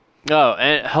Oh,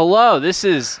 and hello. This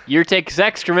is Your Take is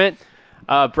Excrement,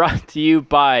 brought to you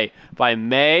by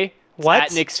May. What?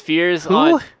 At Nick Spheres Who?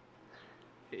 on.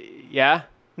 Yeah.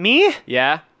 Me?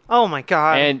 Yeah. Oh my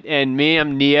god. And me,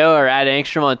 I'm Neo, or at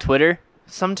Angstrom on Twitter.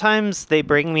 Sometimes they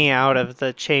bring me out of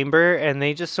the chamber and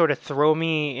they just sort of throw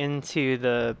me into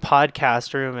the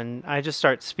podcast room and I just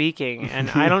start speaking and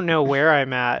I don't know where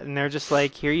I'm at and they're just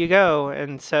like, here you go.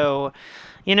 And so,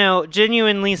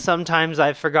 genuinely sometimes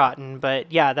I've forgotten, but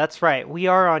yeah, that's right. We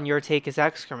are on Your Take is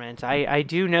Excrement. I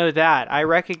do know that. I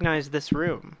recognize this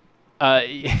room.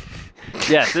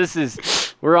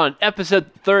 Yes, we're on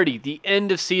episode 30, the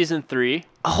end of season 3.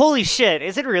 Holy shit,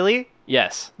 is it really?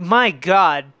 Yes. My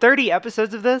god, 30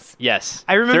 episodes of this? Yes.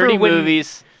 I remember 30 when...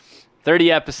 movies,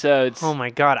 30 episodes. Oh my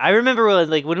god. I remember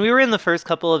when we were in the first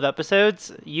couple of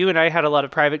episodes, you and I had a lot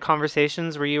of private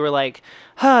conversations where you were like,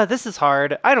 this is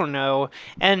hard. I don't know.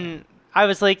 And I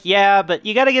was like, yeah, but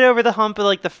you got to get over the hump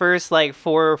of the first 4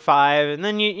 or 5 and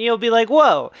then you'll be like,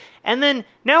 whoa. And then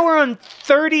now we're on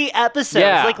 30 episodes.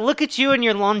 Yeah. Look at you and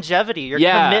your longevity, your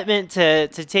commitment to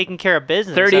taking care of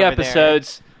business. 30 over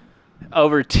episodes.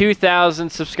 Over 2,000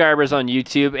 subscribers on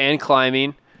YouTube and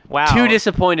climbing. Wow. 2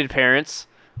 disappointed parents.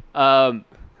 Are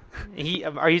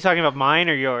you talking about mine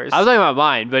or yours? I was talking about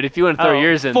mine, but if you want to throw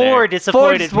yours in 4 there.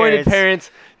 disappointed 4 disappointed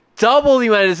parents. Double the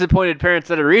amount of disappointed parents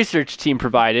that a research team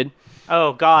provided.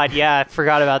 Oh, God, yeah, I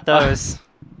forgot about those.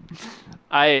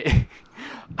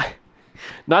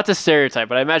 Not to stereotype,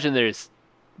 but I imagine there's,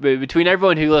 between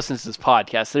everyone who listens to this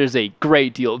podcast, there's a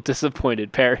great deal of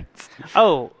disappointed parents.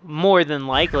 Oh, more than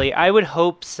likely. I would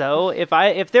hope so.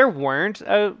 If there weren't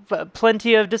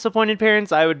plenty of disappointed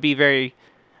parents, I would be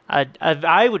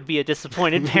I would be a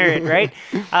disappointed parent, right?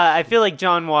 I feel like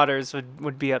John Waters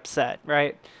would be upset,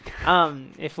 right?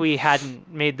 If we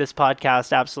hadn't made this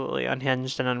podcast absolutely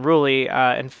unhinged and unruly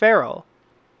and feral.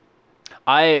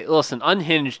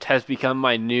 Unhinged has become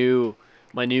my new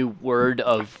word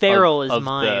of feral of, is of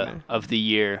mine of the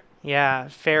year. Yeah,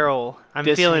 feral. I'm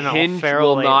This feeling all hinge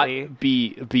feral will lately. not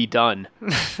be done.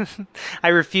 I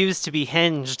refuse to be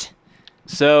hinged.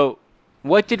 So,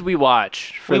 what did we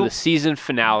watch for the season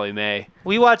finale, May?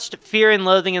 We watched Fear and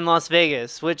Loathing in Las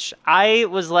Vegas, which I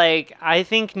was like, I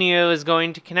think Neo is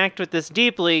going to connect with this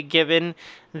deeply, given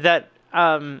that,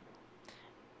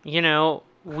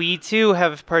 we too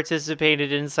have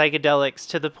participated in psychedelics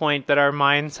to the point that our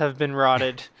minds have been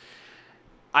rotted.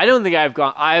 I don't think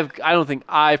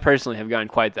I personally have gone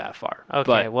quite that far.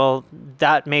 Okay, well,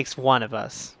 that makes one of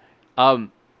us.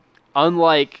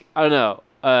 Unlike, I don't know,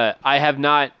 I have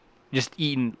not just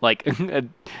eaten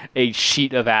a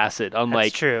sheet of acid.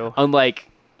 That's true. Unlike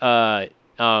Hunter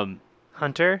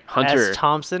S.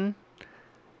 Thompson.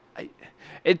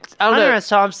 Hunter S.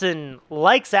 Thompson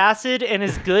likes acid and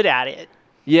is good at it.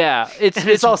 Yeah,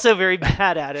 it's also very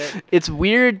bad at it. It's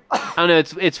weird. I don't know.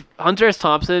 It's Hunter S.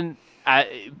 Thompson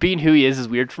being who he is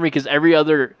weird for me because every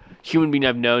other human being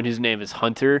I've known whose name is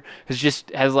Hunter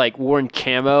has worn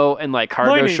camo and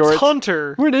cargo shorts. My name's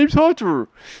Hunter. My name's Hunter.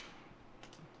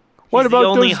 What about the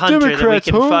only Hunter Democrats,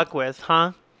 that we can fuck with,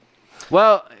 huh?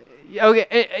 Well,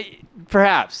 okay,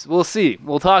 perhaps we'll see.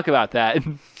 We'll talk about that.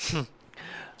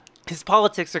 His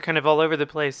politics are kind of all over the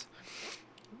place.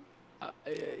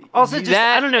 Also,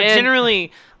 I don't know,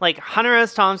 generally, Hunter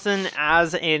S. Thompson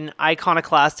as an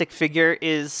iconoclastic figure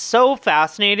is so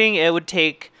fascinating, it would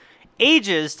take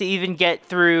ages to even get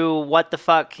through what the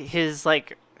fuck his,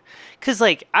 because,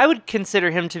 I would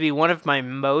consider him to be one of my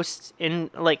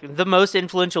the most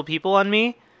influential people on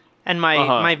me and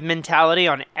my mentality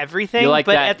on everything. But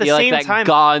at the same time,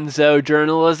 gonzo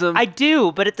journalism? I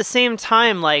do, but at the same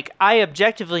time, I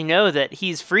objectively know that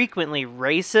he's frequently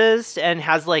racist and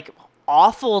has,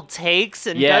 awful takes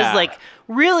and does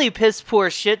really piss poor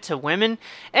shit to women.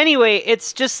 Anyway,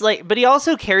 it's just but he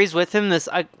also carries with him this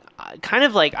kind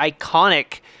of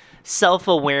iconic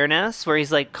self-awareness where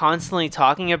he's constantly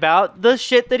talking about the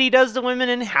shit that he does to women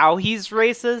and how he's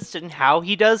racist and how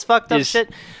he does fucked up shit.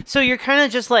 So you're kind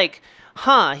of just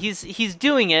he's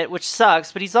doing it, which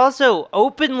sucks, but he's also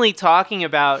openly talking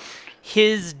about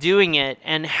his doing it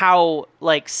and how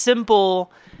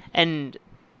simple and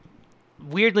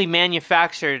weirdly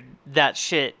manufactured that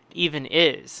shit even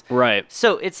is. Right.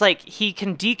 So it's he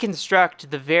can deconstruct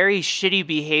the very shitty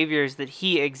behaviors that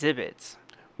he exhibits.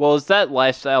 Well, is that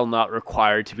lifestyle not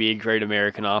required to be a great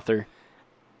American author?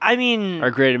 I mean... Or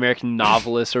a great American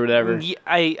novelist or whatever?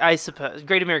 I suppose.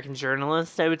 Great American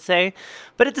journalist, I would say.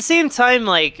 But at the same time,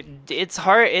 it's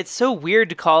hard. It's so weird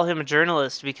to call him a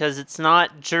journalist because it's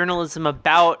not journalism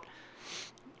about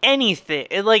anything.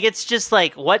 It's just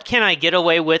what can I get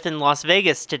away with in Las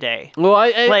Vegas today?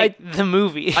 Well, the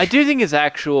movie. I do think his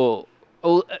actual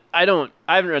Oh, I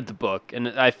haven't read the book, and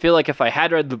I feel like if I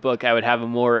had read the book, I would have a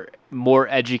more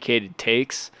educated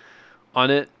takes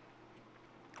on it.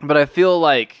 But I feel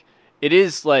like it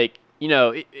is like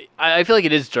I feel like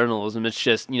it is journalism. It's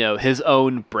just his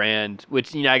own brand,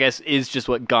 which I guess is just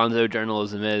what Gonzo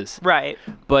journalism is. Right.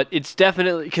 But it's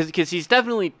definitely because he's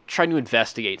definitely trying to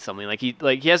investigate something. Like he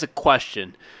has a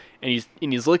question, and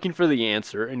he's looking for the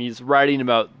answer, and he's writing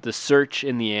about the search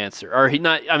in the answer. Or he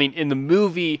not. I mean, in the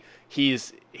movie,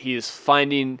 he's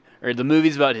finding, or the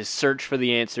movie's about his search for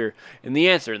the answer, and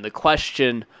the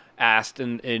question asked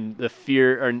in the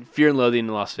Fear and Loathing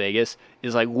in Las Vegas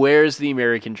is like, where's the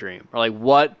American dream, or like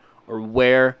what, or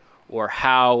where, or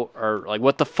how, or like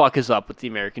what the fuck is up with the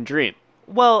American dream?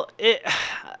 Well,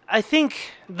 I think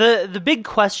the big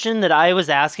question that I was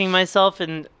asking myself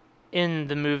in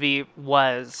the movie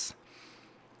was,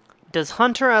 does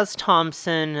Hunter S.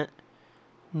 Thompson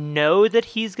know that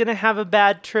he's going to have a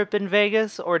bad trip in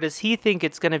Vegas, or does he think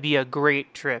it's going to be a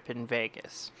great trip in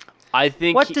Vegas? I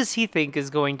think What does he think is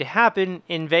going to happen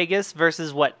in Vegas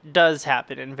versus what does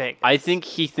happen in Vegas? I think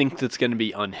he thinks it's going to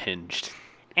be unhinged.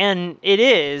 And it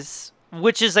is,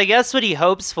 which is, I guess, what he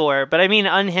hopes for. But I mean,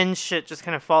 unhinged shit just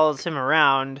kind of follows him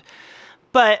around.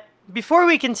 But before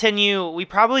we continue, we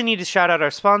probably need to shout out our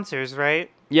sponsors,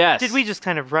 right? Yes. Did we just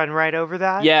kind of run right over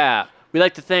that? Yeah. We'd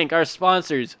like to thank our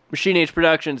sponsors, Machine Age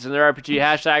Productions and their RPG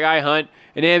 #iHunt,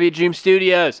 and Ambient Dream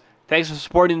Studios. Thanks for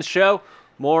supporting the show.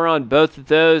 More on both of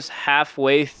those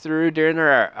halfway through during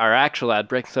our actual ad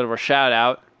break instead of our shout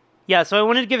out. Yeah, so I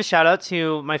wanted to give a shout out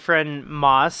to my friend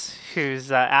Moss,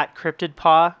 who's at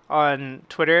CryptidPaw on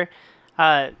Twitter.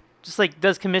 Just like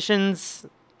does commissions.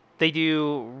 They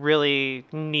do really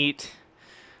neat,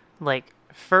 like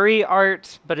furry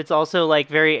art, but it's also like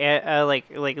very like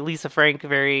Lisa Frank,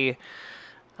 very.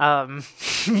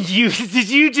 Did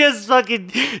you just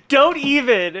fucking don't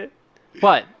even.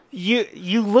 What?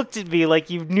 You looked at me like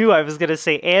you knew I was gonna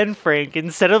say Anne Frank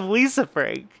instead of Lisa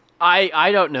Frank.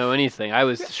 I don't know anything. I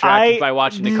was distracted by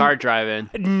watching the car drive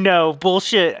in. No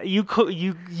bullshit. You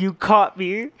caught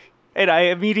me, and I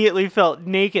immediately felt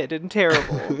naked and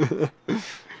terrible.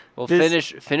 Well,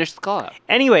 finish the call out.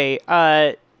 Anyway,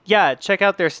 yeah, check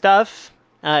out their stuff,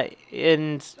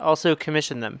 and also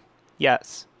commission them.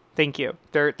 Yes, thank you.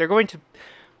 They're going to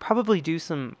probably do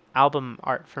some album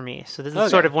art for me. So this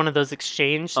is sort of one of those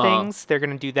exchange things. They're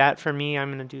going to do that for me. I'm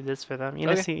going to do this for them. You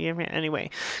know, see, anyway,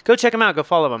 go check them out. Go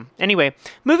follow them. Anyway,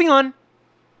 moving on.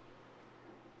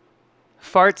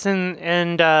 Farts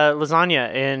and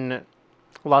lasagna in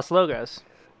Los Logos.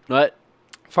 What?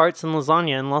 Farts and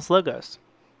lasagna in Los Logos.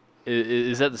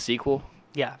 Is that the sequel?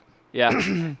 Yeah. Yeah.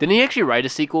 Didn't he actually write a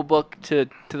sequel book to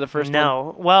the first one?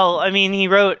 No. Well, I mean, he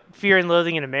wrote Fear and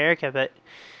Loathing in America, but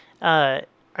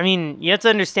I mean, you have to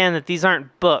understand that these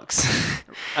aren't books.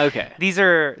 Okay. These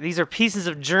are pieces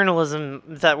of journalism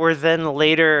that were then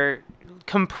later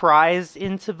comprised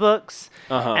into books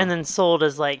and then sold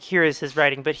as like, here is his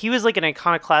writing. But he was like an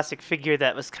iconoclastic figure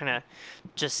that was kind of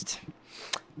just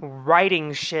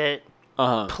writing shit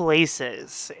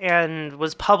places and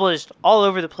was published all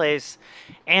over the place.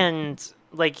 And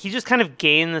like, he just kind of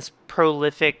gained this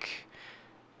prolific,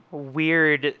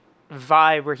 weird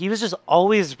vibe where he was just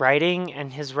always writing,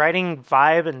 and his writing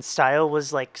vibe and style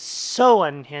was like so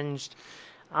unhinged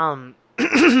that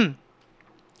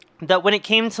when it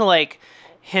came to like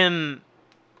him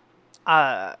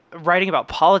writing about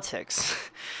politics,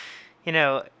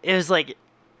 it was like,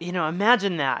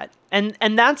 imagine that. And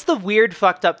that's the weird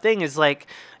fucked up thing is like,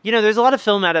 there's a lot of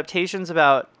film adaptations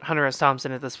about Hunter S.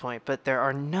 Thompson at this point, but there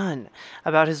are none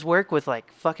about his work with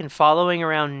like fucking following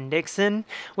around Nixon,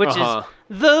 which is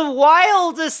the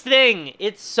wildest thing.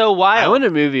 It's so wild. I want a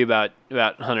movie about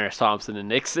Hunter S. Thompson and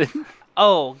Nixon.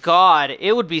 Oh God,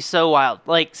 it would be so wild.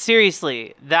 Like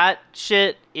seriously, that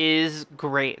shit is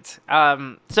great.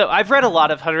 So I've read a lot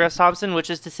of Hunter S. Thompson,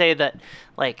 which is to say that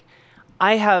like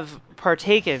I have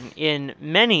partaken in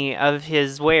many of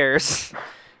his wares.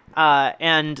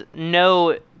 And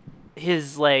know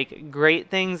his like great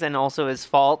things and also his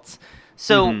faults.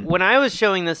 So when I was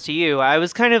showing this to you, I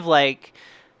was kind of like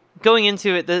going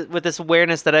into it with this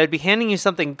awareness that I'd be handing you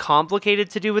something complicated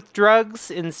to do with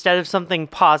drugs instead of something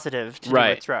positive to do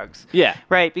with drugs. Yeah.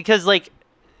 Right. Because like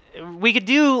we could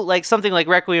do like something like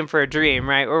Requiem for a Dream,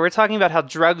 right? Where we're talking about how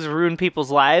drugs ruin people's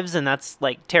lives and that's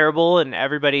like terrible and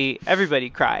everybody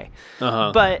cry.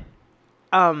 But,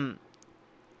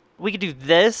 we could do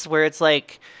this where it's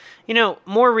like,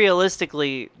 more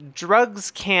realistically, drugs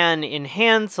can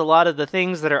enhance a lot of the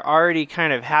things that are already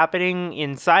kind of happening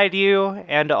inside you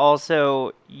and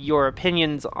also your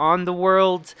opinions on the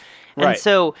world. And Right.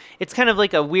 so it's kind of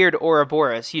like a weird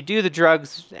Ouroboros. You do the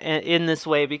drugs in this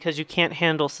way because you can't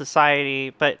handle society,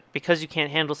 but because you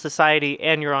can't handle society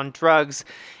and you're on drugs,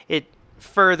 it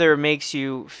further makes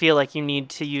you feel like you need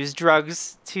to use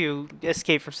drugs to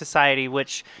escape from society,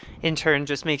 which in turn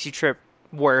just makes you trip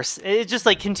worse. It just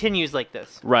like continues like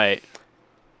this. Right.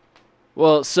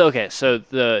 Well, so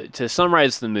to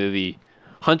summarize the movie,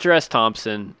 Hunter S.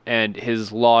 Thompson and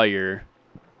his lawyer,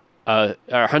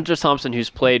 Hunter S. Thompson, who's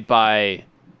played by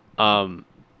Johnny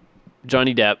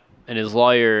Depp, and his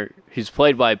lawyer, who's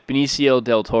played by Benicio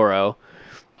del Toro,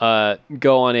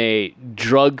 go on a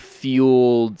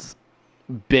drug-fueled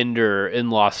bender in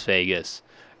Las Vegas,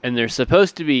 and they're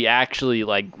supposed to be actually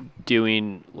like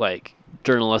doing like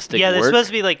journalistic Yeah, they're work. supposed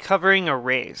to be like covering a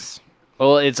race.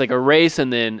 Well, it's like a race,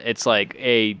 and then it's like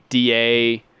a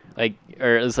DA, like,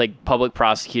 or it's like public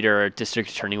prosecutor or district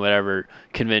attorney, whatever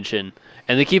convention,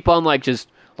 and they keep on like just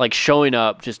like showing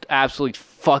up, just absolutely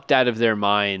fucked out of their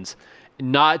minds,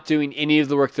 not doing any of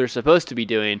the work they're supposed to be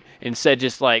doing. Instead,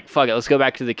 just like fuck it, let's go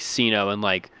back to the casino and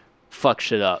like fuck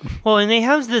shit up. Well, and they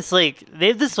have this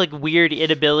weird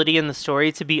inability in the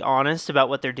story to be honest about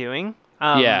what they're doing.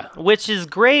 Yeah. Which is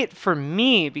great for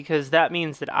me because that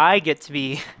means that I get to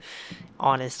be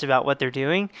honest about what they're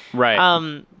doing.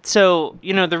 Right. So,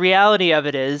 the reality of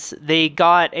it is they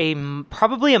got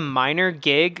probably a minor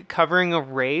gig covering a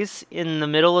race in the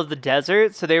middle of the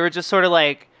desert. So they were just sort of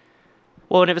like,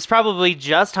 well, and it was probably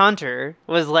just Hunter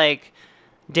was like,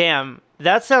 damn,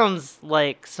 that sounds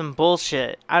like some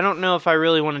bullshit. I don't know if I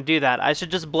really want to do that. I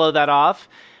should just blow that off.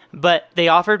 But they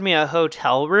offered me a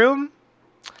hotel room.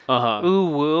 Ooh,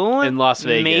 woo. In Las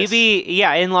Vegas. Maybe,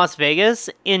 yeah, in Las Vegas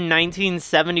in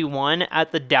 1971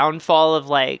 at the downfall of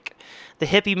like the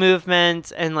hippie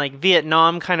movement and like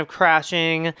Vietnam kind of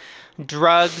crashing,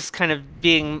 drugs kind of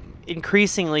being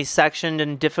increasingly sectioned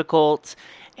and difficult.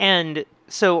 And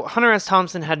so Hunter S.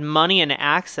 Thompson had money and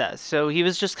access. So he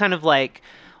was just kind of like,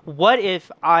 what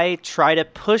if I try to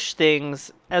push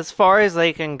things as far as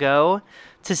they can go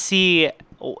to see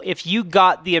if you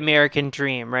got the American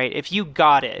dream, right? If you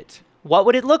got it, what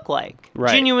would it look like?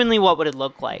 Right. Genuinely, what would it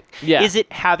look like? Yeah. Is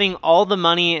it having all the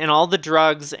money and all the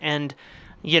drugs and,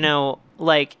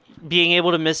 like being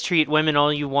able to mistreat women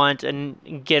all you want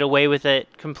and get away with it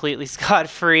completely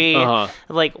scot-free?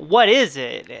 Like, what is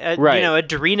it? Right.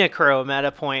 Adrenochrome at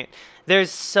a point. There's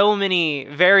so many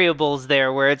variables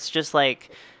there where it's just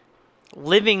like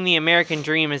living the American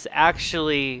dream is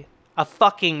actually a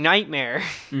fucking nightmare.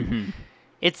 Mm-hmm.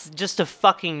 It's just a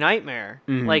fucking nightmare.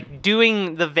 Mm-hmm. Like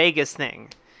doing the Vegas thing.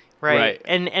 Right.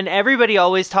 And everybody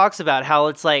always talks about how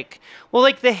it's like, well,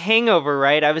 like The Hangover,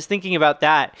 right? I was thinking about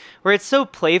that, where it's so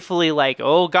playfully like,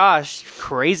 oh gosh,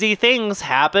 crazy things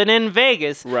happen in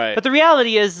Vegas. Right. But the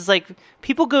reality is like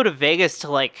people go to Vegas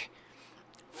to like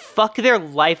fuck their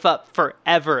life up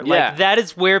forever. Yeah. Like that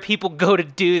is where people go to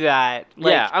do that.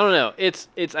 Like, yeah, I don't know. It's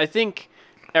I think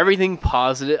everything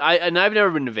positive. I've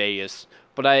never been to Vegas,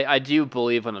 but I do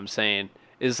believe what I'm saying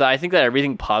is that I think that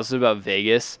everything positive about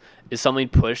Vegas is something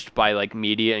pushed by like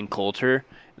media and culture.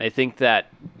 And I think that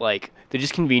like they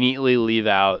just conveniently leave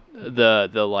out the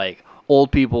like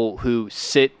old people who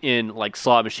sit in like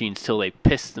slot machines till they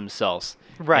piss themselves.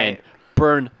 Right. And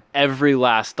burn every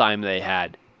last dime they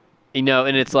had. And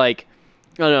it's like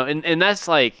I don't know, and that's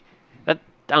like that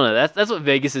I don't know, that's what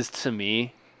Vegas is to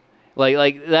me.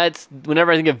 Like that's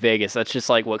whenever I think of Vegas, that's just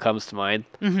like what comes to mind.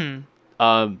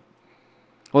 Mm-hmm.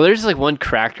 Well, there's like one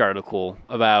Cracked article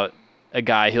about a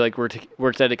guy who like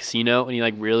worked at a casino, and he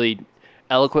like really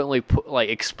eloquently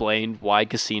explained why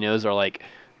casinos are like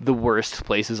the worst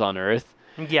places on earth.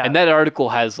 Yeah. And that article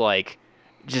has like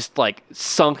just like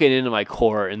sunken into my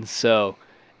core, and so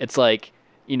it's like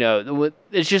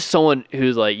it's just someone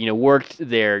who's like worked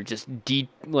there, just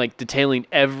detailing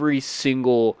every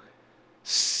single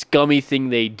scummy thing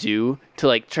they do to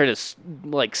like try to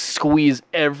like squeeze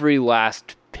every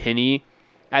last penny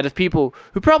out of people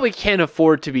who probably can't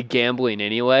afford to be gambling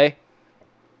anyway.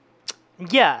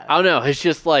 Yeah. I don't know. It's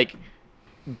just like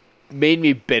made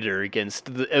me bitter against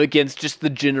just the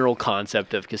general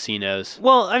concept of casinos.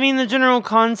 Well, I mean, the general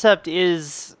concept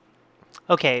is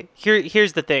okay.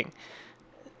 Here's the thing.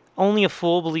 Only a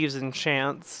fool believes in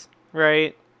chance,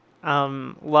 right?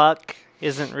 Luck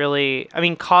isn't really. I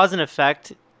mean, cause and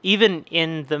effect. Even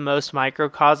in the most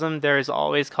microcosm, there is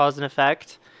always cause and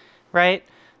effect, right?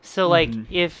 So, like,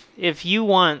 if you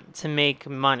want to make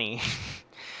money,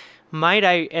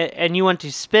 and you want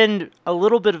to spend a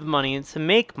little bit of money to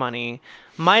make money,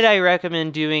 might I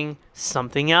recommend doing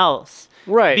something else?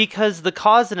 Right. Because the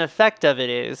cause and effect of it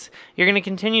is you're going to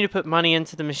continue to put money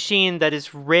into the machine that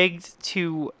is rigged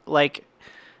to, like,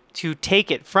 to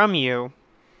take it from you.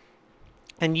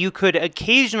 And you could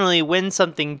occasionally win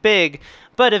something big,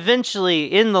 but eventually,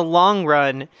 in the long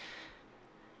run,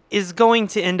 is going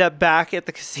to end up back at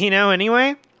the casino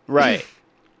anyway. Right.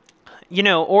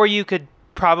 Or you could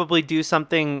probably do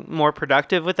something more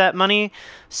productive with that money.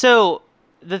 So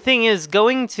the thing is,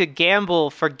 going to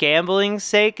gamble for gambling's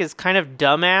sake is kind of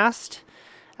dumbassed.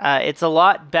 It's a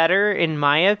lot better, in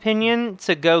my opinion,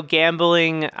 to go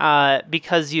gambling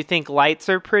because you think lights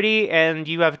are pretty and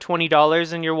you have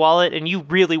 $20 in your wallet and you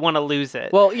really want to lose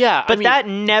it. Well, yeah. But that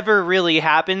never really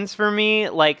happens for me.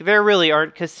 Like, there really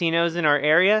aren't casinos in our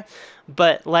area.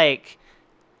 But, like,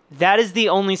 that is the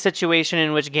only situation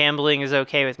in which gambling is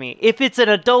okay with me. If it's an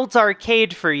adult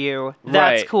arcade for you,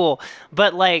 that's cool.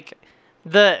 But, like,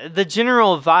 the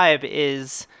general vibe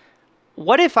is...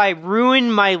 What if I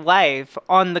ruin my life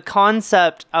on the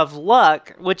concept of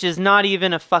luck, which is not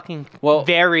even a fucking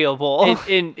variable?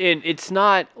 And it's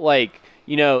not like,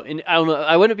 and I don't know,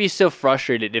 I wouldn't be so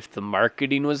frustrated if the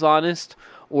marketing was honest,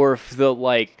 or if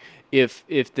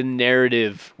if the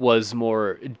narrative was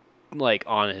more like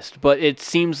honest. But it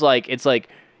seems like it's like,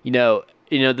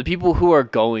 the people who are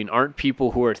going aren't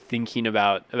people who are thinking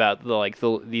about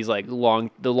the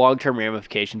long-term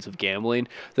ramifications of gambling.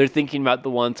 They're thinking about the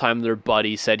one time their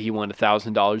buddy said he won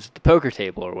 $1,000 at the poker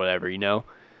table or whatever,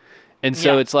 And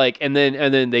so it's like, and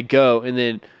then they go, and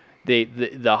then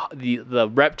the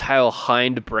reptile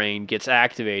hindbrain gets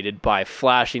activated by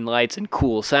flashing lights and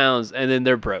cool sounds, and then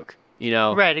they're broke,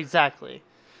 Right, exactly.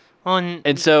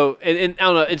 And so I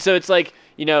don't know, and so it's like,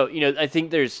 I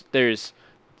think there's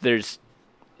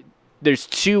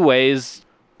two ways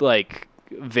like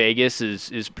Vegas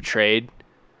is portrayed.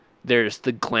 There's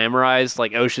the glamorized,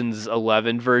 like Ocean's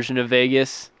 11 version of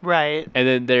Vegas, right? And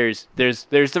then there's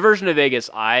the version of Vegas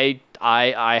I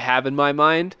have in my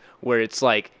mind, where it's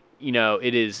like,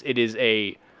 it is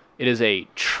a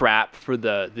trap for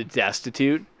the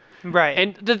destitute, right?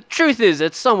 And the truth is,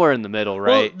 it's somewhere in the middle,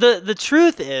 right? Well, the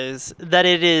truth is that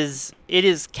it is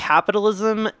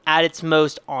capitalism at its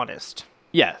most honest.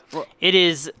 Yeah. It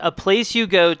is a place you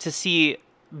go to see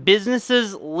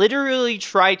businesses literally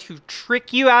try to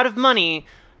trick you out of money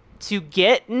to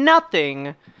get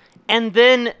nothing, and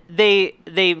then they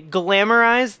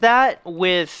glamorize that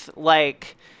with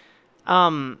like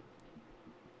a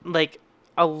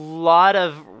lot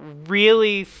of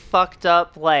really fucked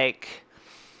up like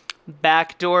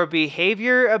backdoor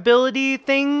behavior ability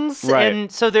things. Right. And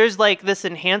so there's like this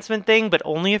enhancement thing, but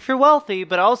only if you're wealthy,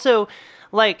 but also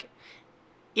like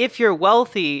if you're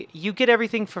wealthy, you get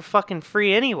everything for fucking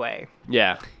free anyway.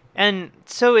 Yeah. And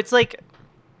so it's like,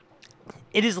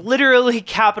 it is literally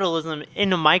capitalism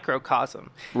in a microcosm.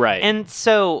 Right. And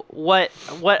so what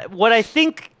I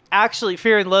think actually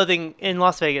Fear and Loathing in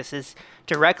Las Vegas is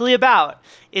directly about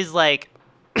is like,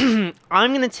 I'm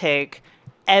going to take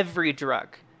every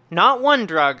drug. Not one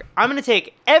drug. I'm going to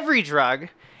take every drug,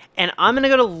 and I'm going to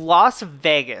go to Las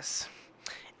Vegas.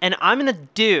 And I'm going to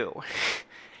do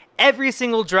every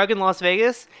single drug in Las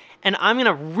Vegas, and I'm going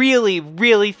to really,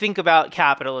 really think about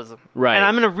capitalism. Right. And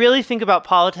I'm going to really think about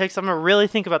politics. I'm going to really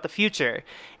think about the future.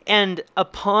 And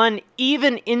upon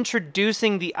even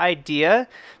introducing the idea,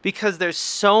 because there's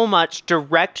so much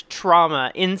direct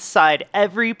trauma inside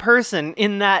every person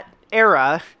in that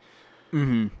era,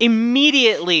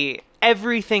 immediately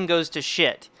everything goes to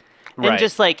shit. And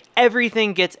just like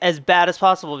everything gets as bad as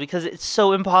possible because it's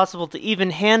so impossible to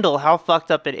even handle how fucked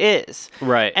up it is.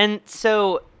 Right. And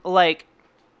so like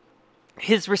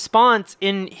his response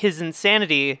in his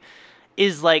insanity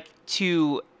is like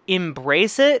to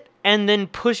embrace it and then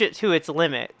push it to its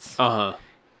limits. Uh-huh.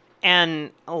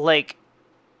 And like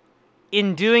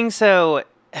in doing so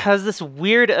has this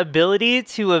weird ability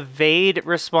to evade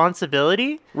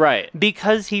responsibility. Right.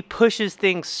 Because he pushes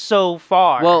things so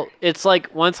far. Well, it's like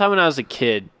one time when I was a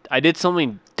kid, I did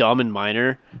something dumb and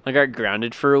minor. I got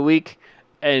grounded for a week,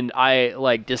 and I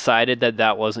like decided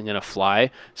that wasn't gonna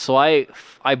fly. So I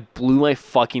blew my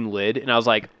fucking lid, and I was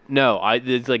like, no,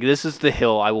 it's like this is the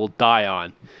hill I will die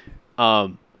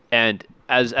on. And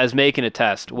as making a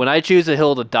test, when I choose a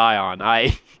hill to die on,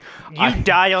 I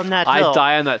die on that hill. I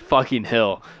die on that fucking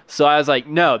hill. So I was like,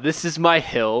 no, this is my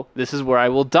hill. This is where I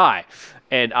will die.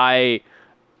 And I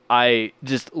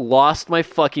just lost my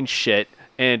fucking shit.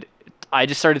 And I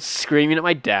just started screaming at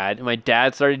my dad. And my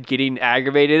dad started getting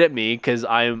aggravated at me because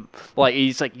I'm like,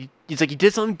 he's like, you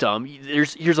did something dumb.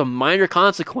 Here's a minor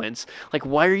consequence. Like,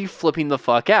 why are you flipping the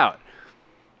fuck out?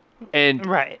 And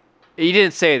right. He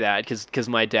didn't say that because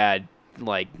my dad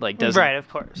like doesn't right, of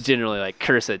course, generally like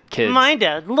curse at kids. My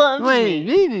dad loves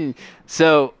me.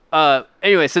 So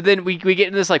anyway, so then we get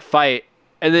in this like fight,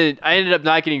 And then I ended up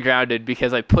not getting grounded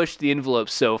because I pushed the envelope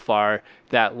so far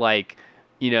that like,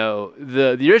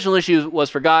 the original issue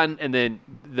was forgotten, and then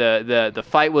the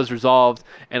fight was resolved,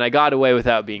 and I got away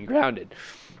without being grounded.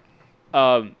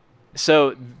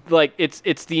 So like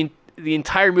it's the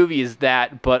entire movie is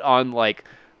that, but on like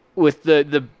with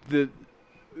the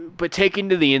but taken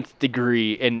to the nth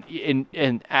degree,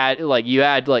 and add like you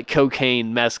add like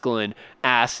cocaine, mescaline,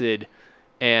 acid,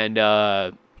 and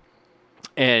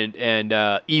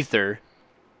ether,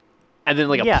 and then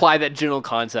like apply that general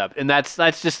concept, and that's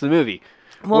just the movie.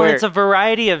 Well, it's a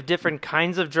variety of different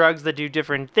kinds of drugs that do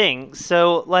different things.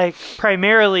 So, like,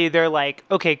 primarily they're like,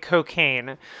 okay,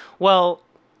 cocaine. Well,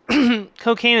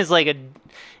 cocaine is like a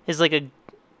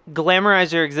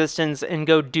glamorize your existence and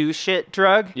go do shit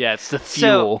drug. Yeah, it's the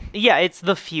fuel. So, yeah, it's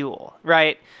the fuel,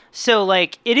 right? So,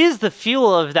 like, it is the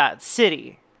fuel of that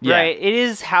city, right? It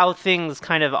is how things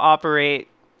kind of operate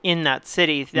in that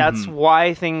city. That's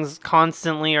why things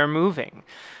constantly are moving.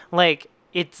 Like,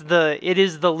 it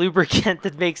is the lubricant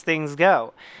that makes things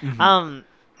go. And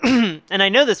I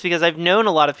know this because I've known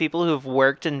a lot of people who have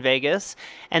worked in Vegas,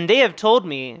 and they have told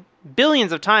me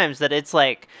billions of times that it's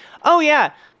like, oh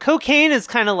yeah, cocaine is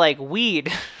kind of like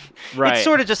weed. Right. It's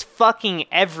sort of just fucking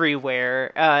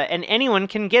everywhere, and anyone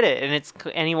can get it, and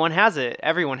anyone has it,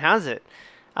 everyone has it,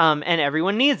 and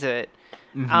everyone needs it.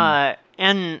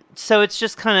 And so it's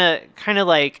just kind of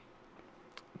like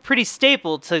pretty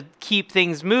staple to keep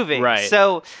things moving. Right.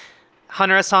 So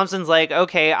Hunter S. Thompson's like,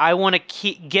 okay, I want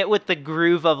to get with the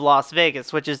groove of Las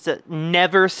Vegas, which is to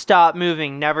never stop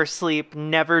moving, never sleep,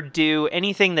 never do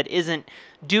anything that isn't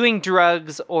doing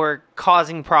drugs or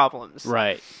causing problems.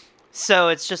 Right. So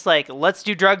it's just like, let's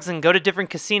do drugs and go to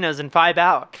different casinos and vibe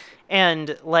out.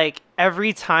 And like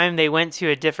every time they went to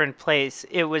a different place,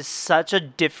 it was such a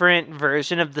different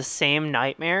version of the same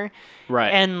nightmare. Right.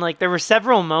 And like there were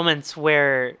several moments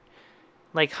where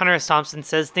like Hunter S. Thompson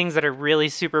says things that are really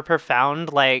super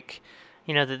profound, like,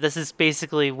 that this is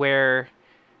basically where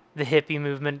the hippie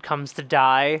movement comes to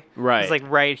die. Right. It's like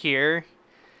right here.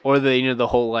 Or the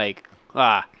whole like,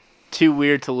 too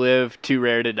weird to live, too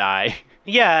rare to die.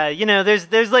 Yeah,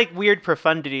 there's like weird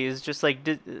profundities just like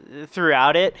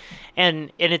throughout it,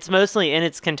 and it's mostly in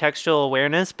its contextual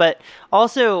awareness, but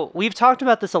also we've talked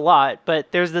about this a lot,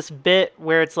 but there's this bit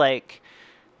where it's like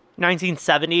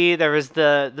 1970, there was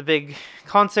the big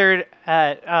concert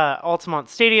at Altamont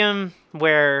Stadium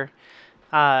where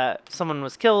someone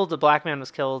was killed, a black man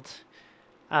was killed.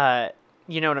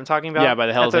 You know what I'm talking about? Yeah, by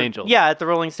the Hells Angels. Yeah, at the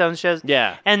Rolling Stones shows.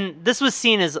 Yeah. And this was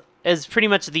seen as pretty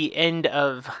much the end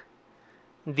of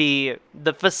the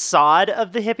facade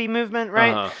of the hippie movement,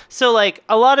 right? Uh-huh. So like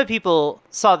a lot of people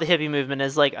saw the hippie movement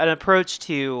as like an approach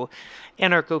to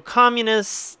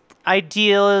anarcho-communist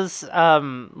ideas,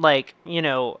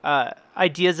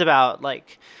 ideas about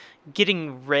like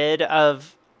getting rid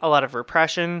of a lot of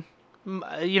repression.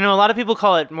 A lot of people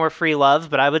call it more free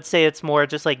love, but I would say it's more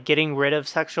just like getting rid of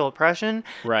sexual oppression.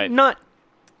 Right. Not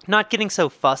getting so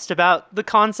fussed about the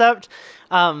concept.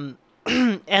 And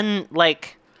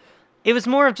like it was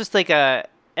more of just like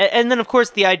and then of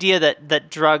course the idea that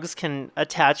drugs can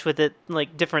attach with it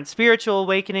like different spiritual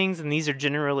awakenings, and these are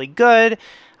generally good.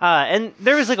 And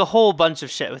there was like a whole bunch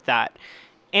of shit with that.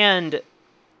 And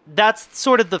that's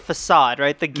sort of the facade,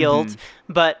 right? The guilt.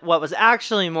 But what was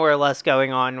actually more or less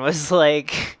going on was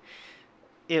like,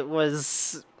 it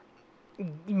was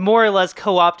more or less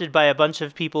co-opted by a bunch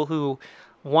of people who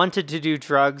wanted to do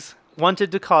drugs,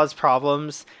 wanted to cause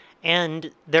problems,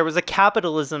 and there was a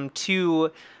capitalism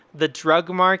to the drug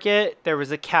market. There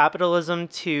was a capitalism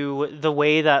to the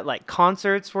way that like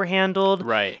concerts were handled,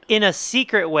 right, in a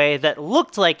secret way that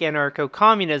looked like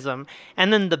anarcho-communism.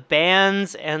 And then the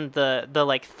bands and the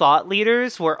like thought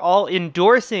leaders were all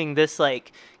endorsing this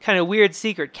like kind of weird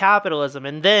secret capitalism.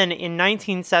 And then in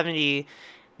 1970,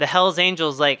 the Hells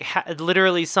Angels, like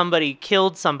literally somebody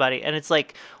killed somebody, and it's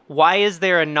like, why is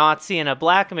there a Nazi and a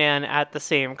black man at the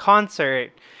same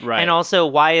concert? Right. And also,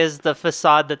 why is the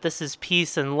facade that this is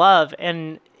peace and love?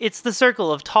 And it's the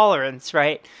circle of tolerance,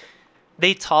 right?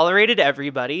 They tolerated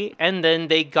everybody, and then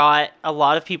they got a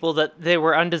lot of people that they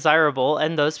were undesirable,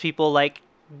 and those people like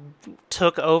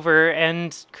took over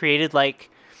and created like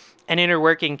an inner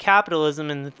working capitalism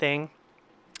in the thing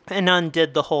and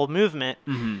undid the whole movement.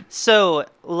 So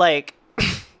like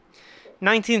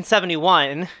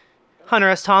 1971, Hunter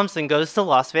S. Thompson goes to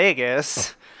Las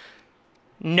Vegas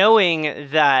knowing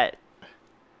that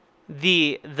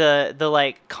the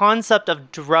like concept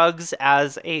of drugs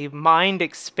as a mind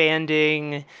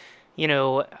expanding,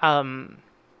 thing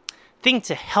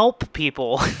to help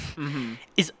people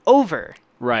is over.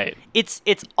 Right. It's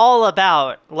all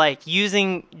about like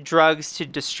using drugs to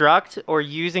destruct or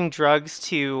using drugs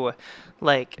to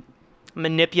like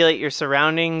manipulate your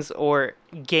surroundings or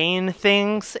gain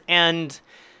things, and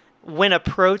when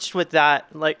approached with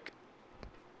that like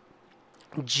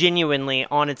genuinely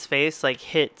on its face, like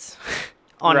hits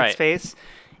on its face,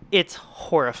 it's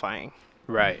horrifying.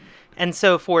 Right. And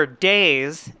so for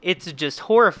days, it's just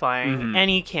horrifying, and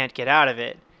he can't get out of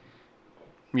it.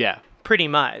 Yeah. Pretty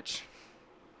much.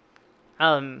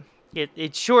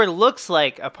 It sure looks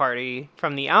like a party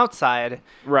from the outside.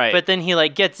 Right. But then he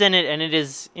like gets in it, and it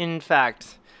is in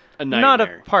fact a nightmare. Not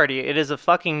a party. It is a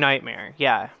fucking nightmare.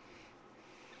 Yeah.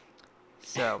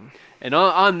 So. And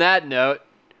on that note,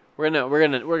 we're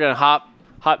gonna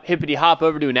hop hippity hop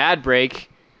over to an ad break.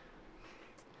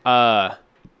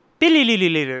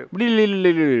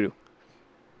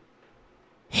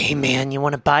 Hey man, you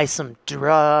want to buy some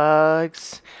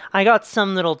drugs? I got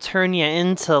some that'll turn you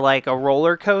into like a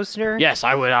roller coaster. Yes,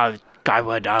 I would.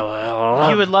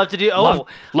 You would love to do.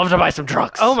 Love to buy some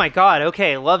drugs. Oh my god.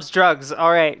 Okay, loves drugs.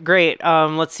 All right, great.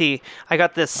 Let's see. I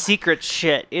got this secret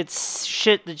shit. It's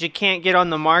shit that you can't get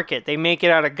on the market. They make it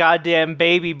out of goddamn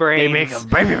baby brains. They make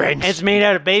baby brains. It's made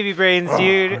out of baby brains,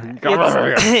 dude.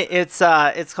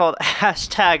 It's called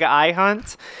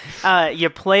 #iHunt. You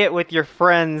play it with your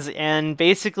friends, and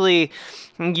basically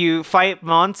you fight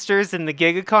monsters in the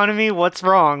gig economy. What's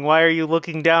wrong? Why are you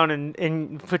looking down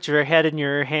and put your head in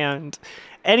your hand?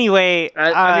 Anyway,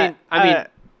 I mean,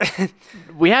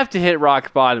 we have to hit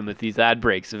rock bottom with these ad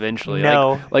breaks eventually.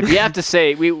 No. Like we have to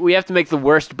say, we have to make the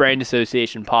worst brand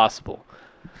association possible.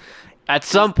 At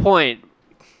some point,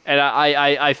 and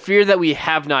I fear that we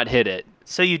have not hit it.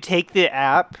 So you take the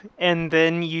app and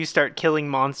then you start killing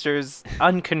monsters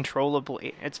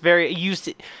uncontrollably. It's very you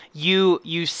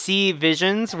see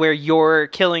visions where you're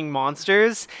killing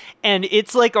monsters, and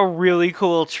it's like a really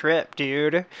cool trip,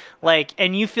 dude. Like,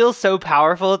 and you feel so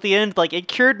powerful at the end. Like, it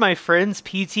cured my friend's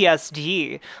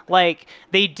PTSD. Like,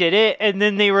 they did it and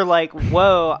then they were like,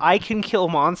 "Whoa, I can kill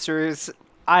monsters.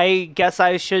 I guess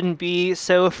I shouldn't be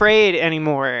so afraid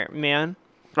anymore, man."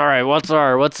 All right, what's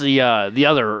the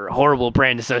other horrible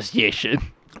brand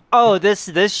association? Oh, this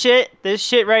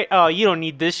shit right. Oh, you don't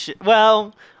need this shit.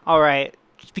 Well, all right.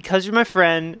 Because you're my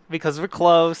friend, because we're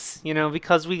close,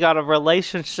 because we got a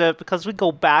relationship, because we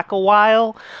go back a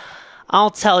while. I'll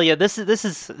tell you, this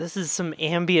is some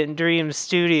ambient dream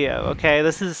studio, okay?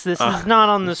 This is not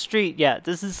on the street yet.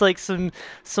 This is like some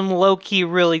low key,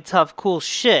 really tough, cool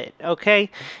shit, okay?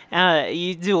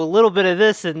 You do a little bit of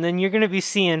this, and then you're gonna be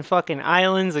seeing fucking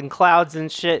islands and clouds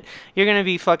and shit. You're gonna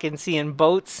be fucking seeing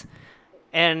boats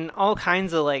and all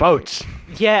kinds of like boats.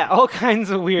 Yeah, all kinds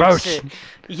of weird boats. shit.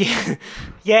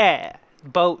 Yeah,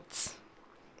 boats.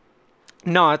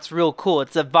 No, it's real cool.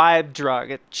 It's a vibe drug.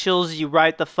 It chills you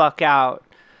right the fuck out.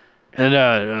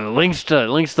 And links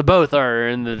to both are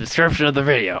in the description of the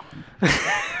video.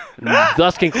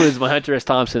 Thus concludes my Hunter S.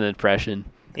 Thompson impression.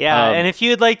 Yeah, and if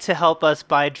you'd like to help us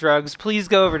buy drugs, please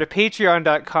go over to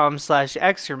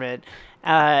patreon.com/excrement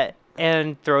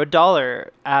and throw $1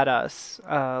 at us,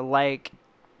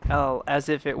 as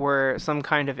if it were some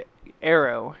kind of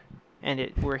arrow, and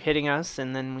it were hitting us,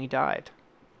 and then we died.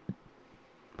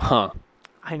 Huh.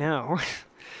 I know.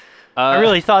 I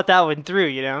really thought that one through,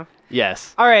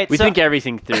 Yes. All right. We think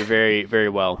everything through very, very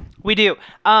well. We do.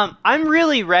 I'm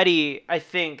really ready, I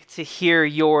think, to hear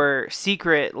your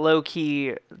secret,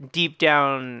 low-key,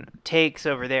 deep-down takes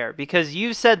over there. Because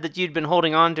you said that you'd been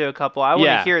holding on to a couple. I want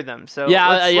to hear them. So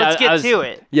let's get to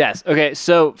it. Yes. Okay.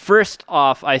 So first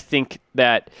off, I think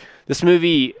that this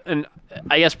movie, and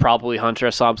I guess probably Hunter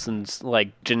S. Thompson's like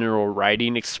general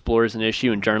writing, explores an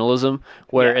issue in journalism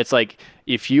where it's like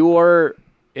if you are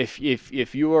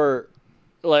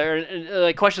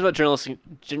like questions about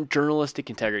journalistic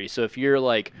integrity. So if you're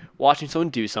like watching someone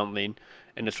do something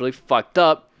and it's really fucked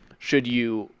up, should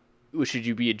you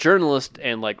be a journalist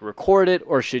and like record it,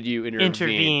 or should you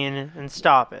intervene and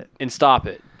stop it? And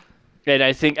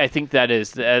I think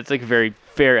that's like a very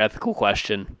fair ethical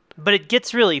question. But it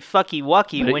gets really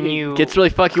fucky-wucky when you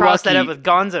cross that up with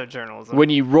gonzo journalism. When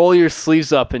you roll your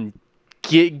sleeves up and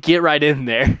get right in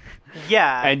there.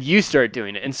 Yeah. And you start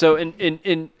doing it. And so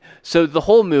so the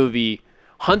whole movie,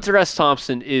 Hunter S.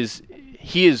 Thompson is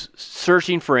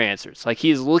searching for answers. Like,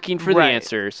 he is looking for the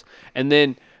answers. And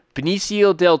then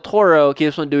Benicio del Toro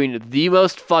keeps on doing the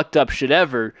most fucked up shit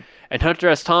ever, and Hunter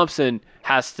S. Thompson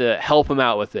has to help him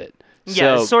out with it.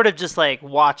 Yeah, so, sort of just like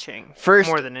watching first,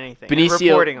 more than anything. Benicio,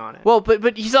 reporting on it. Well,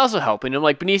 but he's also helping him.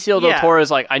 Like, Benicio del Toro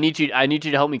is like, I need you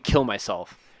to help me kill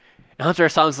myself. And Hunter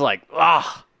S. Thompson's like,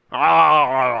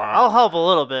 I'll help a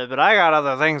little bit, but I got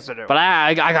other things to do. But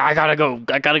I gotta go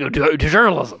do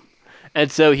journalism. And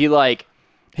so he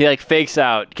fakes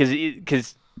out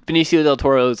because Benicio del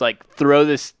Toro is like throw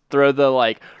the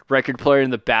like record player in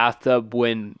the bathtub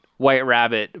when White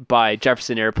Rabbit by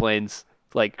Jefferson Airplanes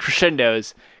like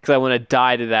crescendos because I want to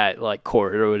die to that like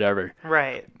chord or whatever.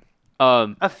 Right.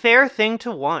 A fair thing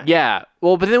to want. Yeah.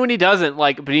 Well, but then when he doesn't,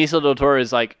 like Benicio del Toro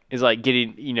is like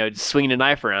getting swinging a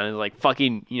knife around and like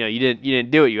fucking you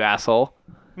didn't do it, you asshole.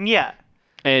 Yeah.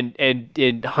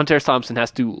 And Hunter S. Thompson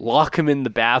has to lock him in the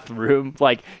bathroom.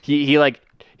 Like he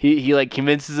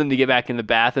convinces him to get back in the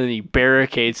bath and then he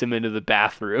barricades him into the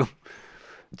bathroom.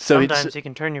 So sometimes you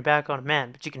can turn your back on a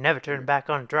man, but you can never turn your back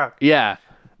on a drug. Yeah.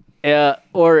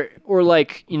 Or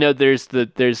like there's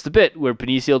the bit where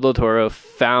Benicio del Toro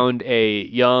found a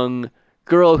young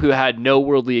girl who had no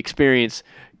worldly experience,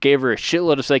 gave her a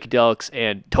shitload of psychedelics,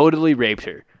 and totally raped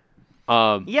her.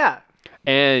 Yeah.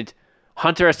 And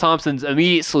Hunter S. Thompson's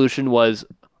immediate solution was,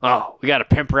 oh, we got to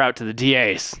pimp her out to the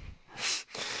DAs.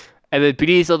 And then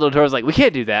Benicio del Toro's like, we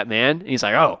can't do that, man. And he's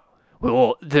like, oh,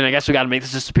 well, then I guess we got to make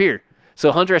this disappear.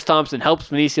 So Hunter S. Thompson helps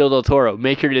Benicio del Toro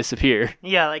make her disappear.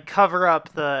 Yeah, like cover up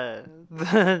the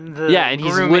yeah, and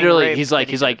he's literally he's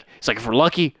like if we're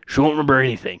lucky, she won't remember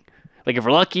anything. Like if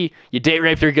we're lucky, you date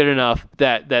raped her good enough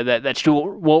that she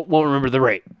won't remember the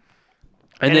rape.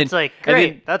 And then it's like,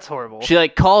 great, that's horrible. She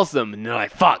like calls them and they're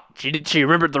like, fuck, she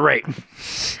remembered the rape.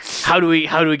 How do we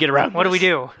get around What this?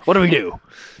 do we do?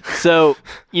 So,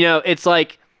 it's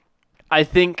like I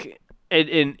think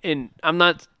and I'm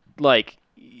not like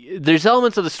there's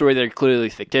elements of the story that are clearly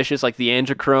fictitious, like the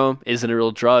angiochrome isn't a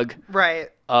real drug. Right.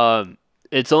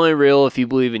 It's only real if you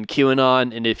believe in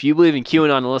QAnon, and if you believe in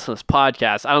QAnon and listen to this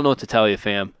podcast, I don't know what to tell you,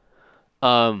 fam.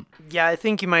 Yeah, I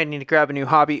think you might need to grab a new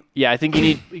hobby. Yeah, I think you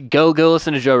need go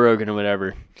listen to Joe Rogan or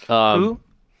whatever. Who?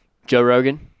 Joe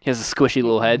Rogan. He has a squishy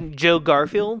little head. Joe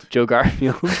Garfield. Joe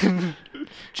Garfield.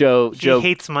 Joe. He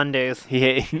hates Mondays.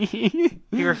 He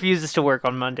refuses to work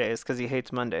on Mondays because he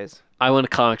hates Mondays. I want a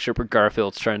comic strip where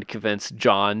Garfield's trying to convince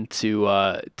John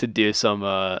to do some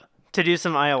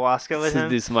ayahuasca with him. To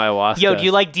do some ayahuasca. Yo, do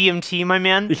you like DMT, my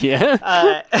man?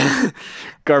 Yeah.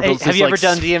 Garfield's have you ever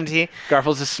done DMT?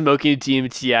 Garfield's just smoking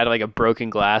DMT out of like a broken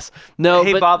glass. No.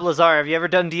 Hey, Bob Lazar, have you ever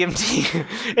done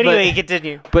DMT? Anyway,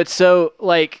 continue. But so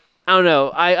like I don't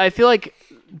know. I feel like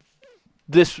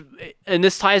this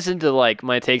ties into like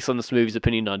my takes on this movie's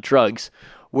opinion on drugs,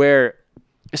 where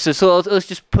so let's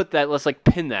just put that. Let's like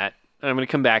pin that. And I'm gonna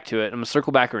come back to it. I'm gonna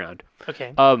circle back around.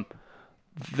 Okay.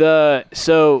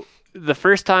 The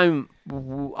first time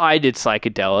I did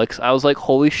psychedelics, I was like,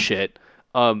 holy shit.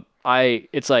 I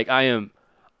am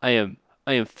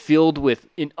filled with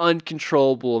an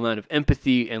uncontrollable amount of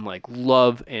empathy and like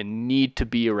love and need to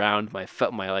be around my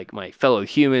fellow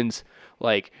humans.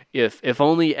 Like if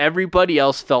only everybody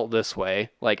else felt this way,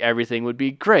 like everything would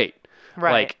be great.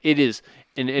 Right. Like it is.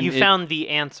 And you found the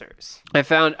answers. I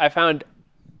found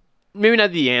maybe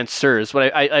not the answers,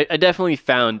 but I definitely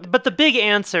found. But the big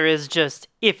answer is just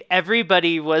if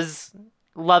everybody was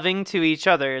loving to each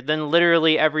other, then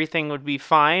literally everything would be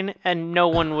fine, and no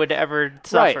one would ever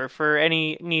suffer for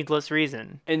any needless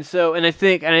reason. And so, and I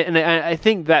think, I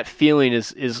think that feeling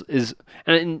is,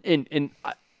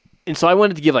 and so I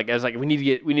wanted to give like I was like we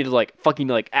need to like fucking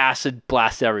like acid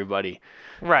blast everybody,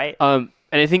 right? And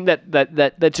I think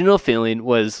that general feeling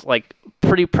was like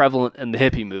pretty prevalent in the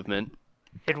hippie movement.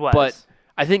 It was. But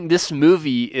I think this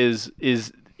movie is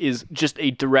just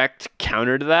a direct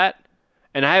counter to that.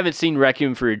 And I haven't seen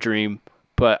Requiem for a Dream,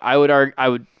 but I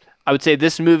would say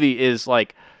this movie is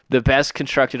like the best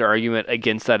constructed argument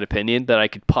against that opinion that I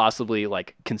could possibly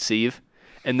like conceive.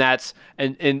 And that's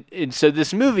and so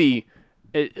this movie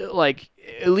like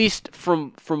at least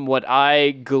from what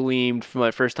I gleaned from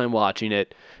my first time watching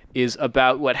it is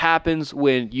about what happens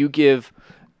when you give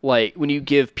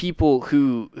people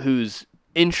whose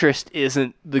interest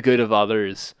isn't the good of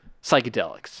others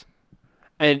psychedelics.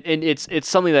 And it's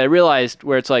something that I realized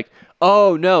where it's like,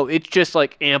 oh no, it just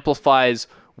like amplifies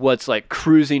what's like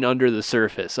cruising under the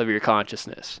surface of your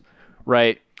consciousness,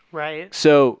 right? Right.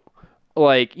 So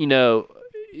like,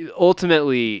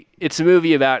 ultimately it's a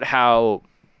movie about how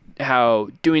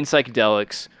doing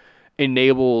psychedelics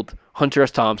enabled Hunter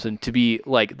S. Thompson to be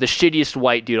like the shittiest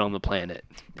white dude on the planet.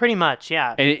 Pretty much,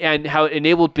 yeah. And how it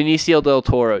enabled Benicio del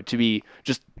Toro to be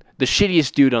just the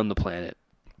shittiest dude on the planet.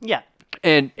 Yeah.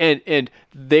 And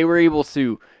they were able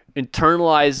to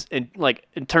internalize and like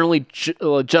internally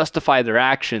justify their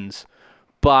actions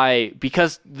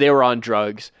because they were on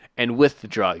drugs and with the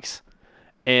drugs.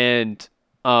 And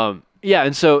and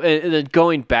then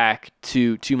going back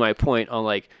to my point on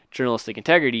like journalistic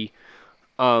integrity.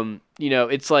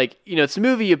 It's like, it's a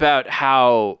movie about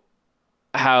how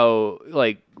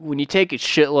like when you take a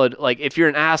shitload, like if you're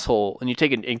an asshole and you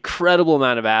take an incredible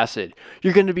amount of acid,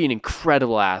 you're going to be an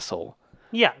incredible asshole.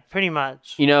 Yeah, pretty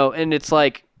much. And it's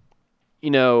like,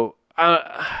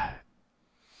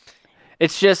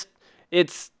 it's just,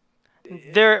 it's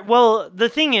there. Well, the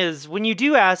thing is, when you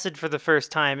do acid for the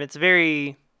first time, it's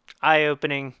very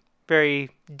eye-opening, very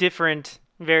different,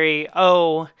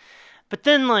 but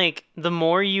then like the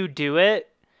more you do it,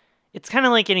 it's kind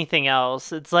of like anything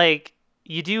else. It's like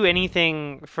you do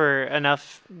anything for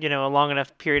enough, a long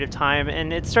enough period of time,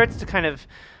 and it starts to kind of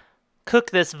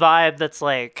cook this vibe that's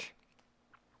like,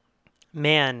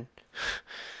 man,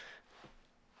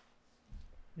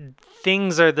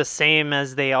 things are the same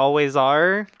as they always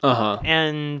are.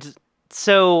 And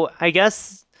so I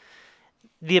guess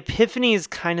the epiphanies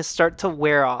kind of start to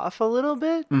wear off a little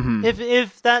bit,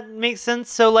 if that makes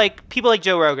sense. So like people like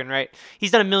Joe Rogan, right?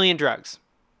 He's done 1 million drugs.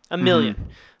 1 million.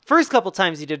 First couple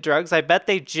times he did drugs, I bet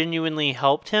they genuinely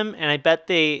helped him, and I bet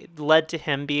they led to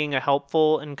him being a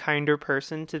helpful and kinder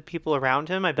person to people around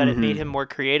him. I bet it made him more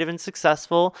creative and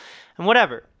successful and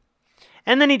whatever.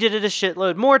 And then he did it a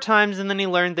shitload more times, and then he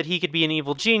learned that he could be an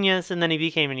evil genius, and then he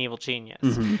became an evil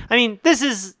genius. I mean, this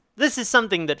is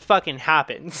something that fucking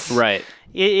happens. Right.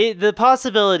 The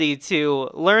possibility to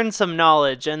learn some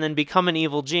knowledge and then become an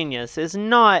evil genius is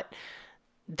not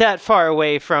that far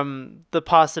away from the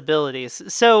possibilities.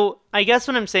 So I guess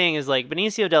what I'm saying is like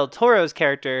Benicio del Toro's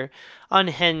character,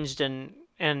 unhinged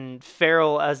and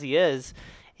feral as he is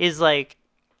like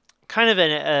kind of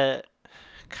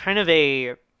a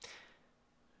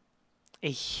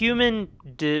human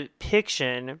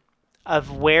depiction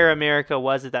of where America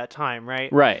was at that time,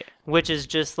 right? Right. Which is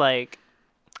just like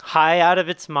high out of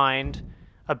its mind,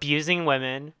 abusing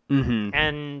women,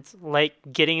 and like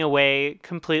getting away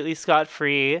completely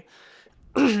scot-free,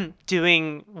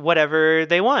 doing whatever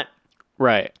they want.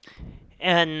 Right.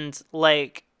 And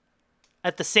like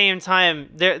at the same time,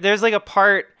 there's like a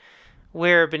part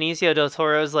where Benicio del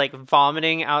Toro's like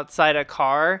vomiting outside a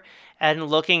car and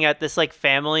looking at this like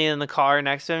family in the car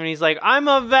next to him, and he's like, I'm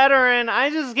a veteran,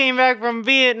 I just came back from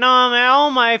Vietnam and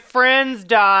all my friends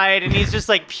died, and he's just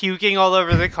like puking all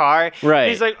over the car. Right.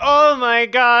 He's like, oh my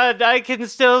god, I can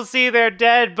still see their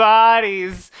dead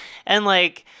bodies. And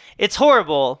like it's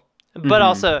horrible, but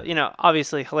also,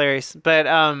 obviously hilarious. But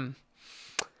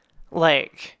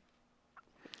like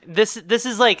this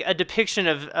is like a depiction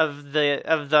of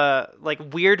the like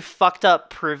weird fucked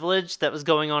up privilege that was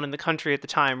going on in the country at the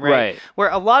time, right? Where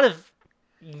a lot of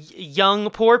young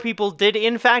poor people did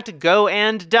in fact go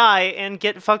and die and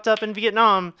get fucked up in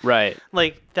Vietnam. Right.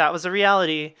 Like that was a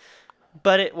reality,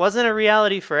 but it wasn't a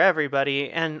reality for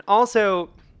everybody. And also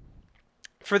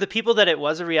for the people that it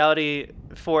was a reality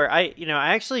for, I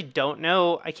actually don't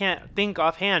know. I can't think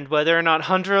offhand whether or not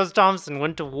Hunter S. Thompson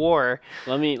went to war.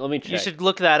 Let me check. You should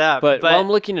look that up. But while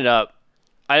I'm looking it up,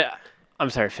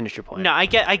 I'm sorry. Finish your point. No, I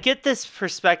get this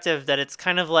perspective that it's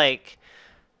kind of like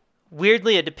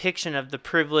weirdly a depiction of the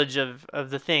privilege of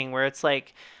the thing, where it's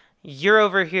like you're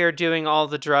over here doing all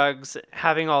the drugs,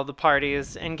 having all the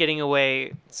parties, and getting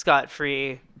away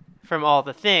scot-free from all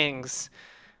the things.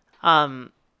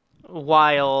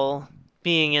 While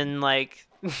being in like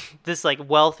this like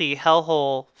wealthy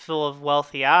hellhole full of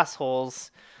wealthy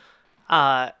assholes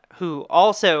who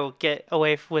also get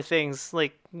away with things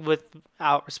like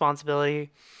without responsibility.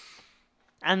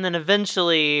 And then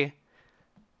eventually,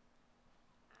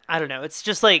 I don't know, it's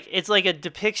just like it's like a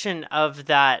depiction of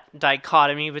that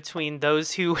dichotomy between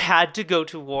those who had to go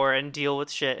to war and deal with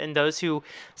shit and those who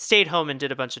stayed home and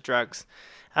did a bunch of drugs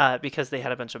because they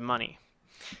had a bunch of money.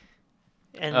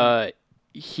 And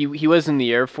he was in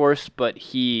the Air Force, but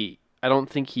I don't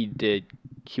think he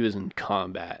was in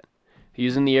combat. He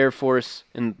was in the Air Force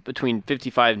in between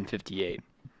 55 and 58.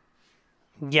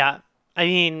 Yeah. I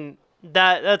mean,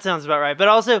 that sounds about right. But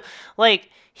also, like,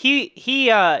 he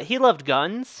loved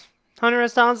guns, Hunter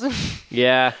S. Thompson.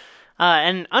 Yeah.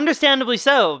 And understandably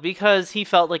so, because he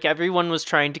felt like everyone was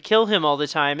trying to kill him all the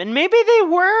time. And maybe they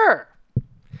were.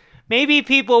 Maybe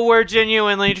people were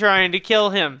genuinely trying to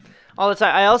kill him all the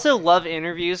time. I also love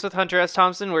interviews with Hunter S.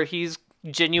 Thompson where he's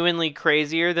genuinely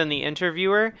crazier than the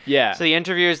interviewer. Yeah. So the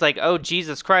interviewer's like, oh,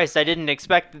 Jesus Christ, I didn't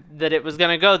expect that it was going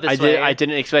to go this way. I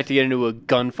didn't expect to get into a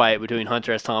gunfight between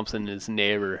Hunter S. Thompson and his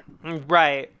neighbor.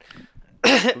 Right.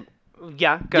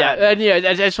 Yeah, go ahead. And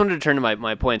I just wanted to turn to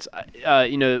my points.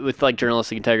 With like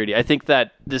journalistic integrity, I think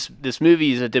that this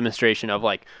movie is a demonstration of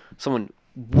like someone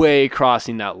way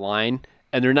crossing that line.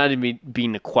 And they're not even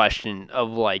being a question of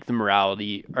like the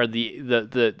morality or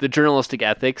the journalistic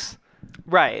ethics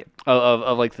Right.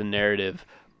 of like the narrative.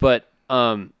 But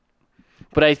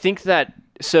I think that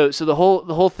so the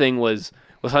whole thing was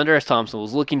Hunter S. Thompson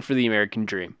was looking for the American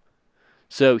dream.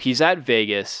 So he's at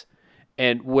Vegas,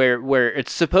 and where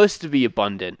it's supposed to be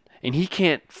abundant, and he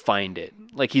can't find it.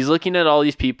 Like he's looking at all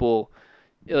these people.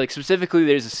 Like specifically,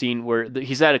 there's a scene where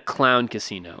he's at a clown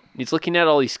casino. He's looking at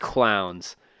all these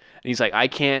clowns, and he's like, I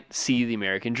can't see the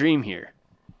American dream here.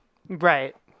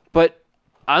 Right. But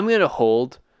I'm gonna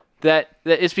hold that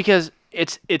it's because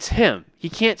it's him. He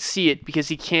can't see it because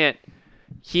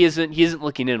he isn't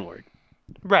looking inward.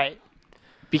 Right.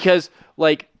 Because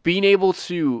like being able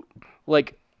to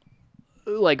like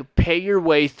pay your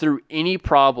way through any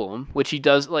problem, which he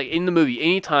does like in the movie,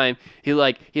 anytime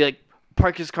he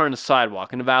parks his car on the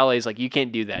sidewalk and the valet is like, you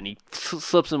can't do that, and he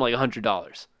slips him like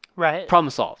 $100. Right. Problem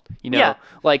solved. You know, Yeah.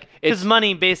 like Because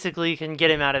money basically can get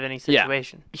him out of any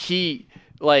situation.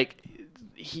 Yeah.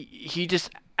 He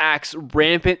just acts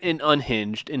rampant and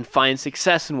unhinged and finds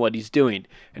success in what he's doing,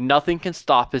 and nothing can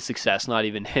stop his success, not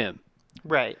even him.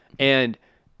 Right. And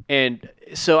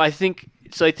so I think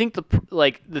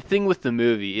the thing with the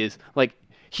movie is like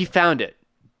he found it,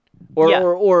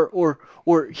 or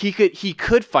he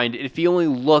could find it if he only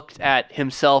looked at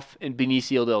himself and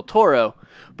Benicio del Toro,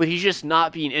 but he's just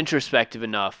not being introspective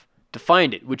enough to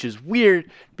find it, which is weird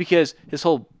because his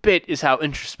whole bit is how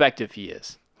introspective he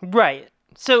is. Right.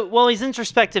 So, well, he's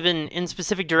introspective in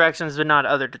specific directions, but not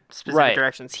other specific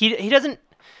directions. He doesn't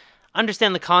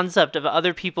understand the concept of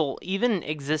other people even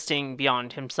existing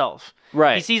beyond himself.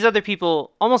 Right. He sees other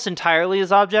people almost entirely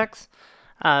as objects,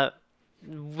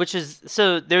 which is...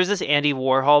 So there's this Andy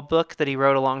Warhol book that he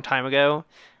wrote a long time ago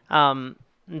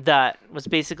that was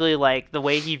basically like the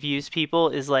way he views people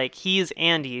is like he's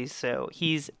Andy, so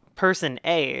he's person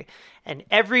A, and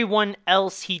everyone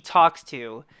else he talks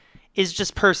to is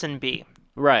just person B.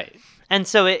 Right. And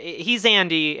so he's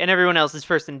Andy, and everyone else is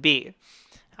person B.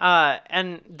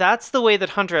 And that's the way that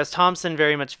Hunter S. Thompson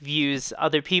very much views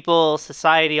other people,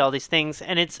 society, all these things.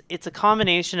 And it's a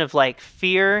combination of like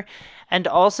fear and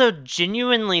also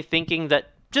genuinely thinking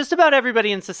that just about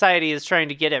everybody in society is trying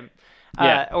to get him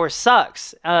or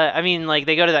sucks. I mean, like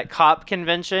they go to that cop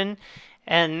convention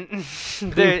and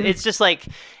it's just like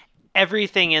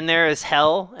everything in there is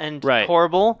hell and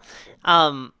horrible.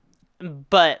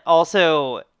 But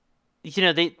also, you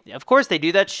know, of course they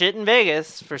do that shit in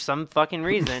Vegas for some fucking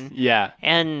reason. Yeah.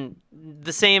 And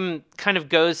the same kind of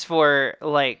goes for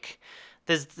like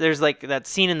there's like that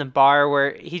scene in the bar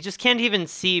where he just can't even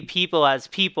see people as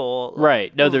people.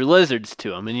 Right. No, they're lizards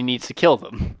to him and he needs to kill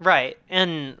them. Right.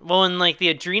 And well, in like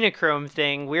the adrenochrome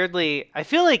thing, weirdly, I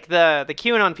feel like the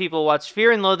QAnon people watched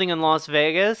Fear and Loathing in Las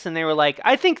Vegas and they were like,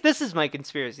 I think this is my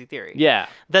conspiracy theory. Yeah.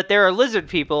 That there are lizard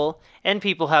people and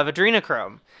people have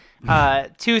adrenochrome.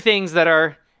 Two things that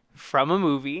are from a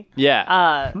movie.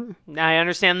 Yeah. I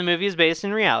understand the movie is based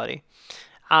in reality.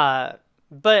 But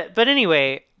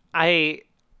anyway,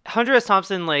 Hunter S.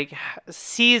 Thompson like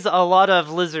sees a lot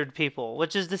of lizard people,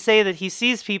 which is to say that he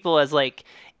sees people as like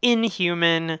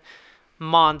inhuman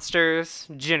monsters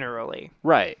generally.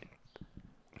 Right.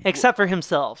 Except for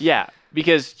himself. Yeah,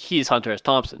 because he's Hunter S.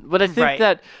 Thompson. But I think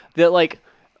that like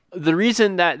the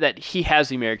reason that he has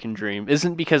the American dream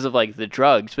isn't because of like the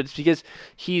drugs, but it's because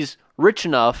he's rich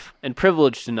enough and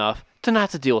privileged enough to not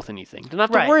have to deal with anything, to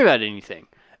not have to worry about anything.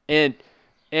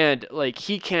 And like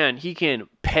he can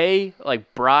pay,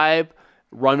 like bribe,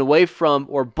 run away from,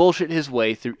 or bullshit his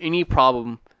way through any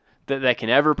problem that can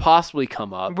ever possibly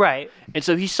come up. Right. And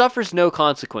so he suffers no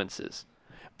consequences.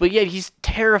 But yet he's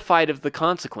terrified of the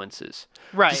consequences.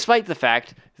 Right. Despite the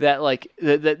fact that like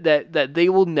that they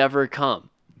will never come.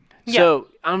 Yeah. So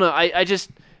I don't know. I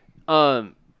just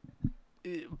part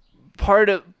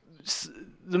of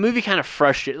the movie kind of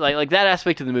frustrated, like that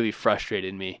aspect of the movie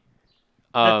frustrated me.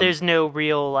 That there's no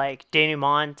real like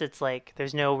denouement. It's like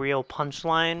there's no real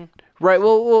punchline. Right.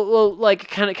 Well, like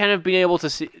kind of being able to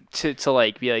see to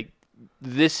like be like,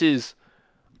 this is,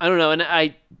 I don't know, and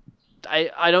I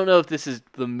don't know if this is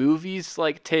the movie's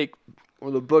like take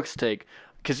or the book's take,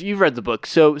 because you've read the book.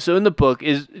 So in the book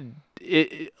is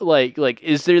it like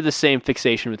is there the same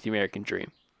fixation with the American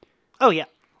dream? Oh yeah.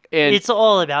 And it's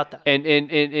all about that. And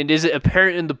is it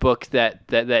apparent in the book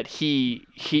that he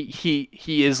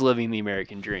is living the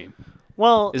American dream?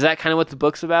 Well, is that kind of what the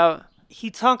book's about?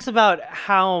 He talks about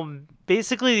how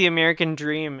basically the American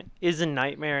dream is a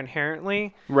nightmare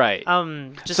inherently. Right.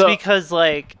 Because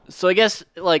like. So I guess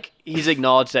like he's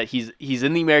acknowledged that he's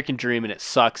in the American dream and it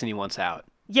sucks and he wants out.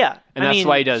 Yeah. And that's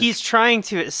why he does. He's trying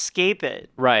to escape it.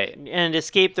 Right. And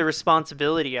escape the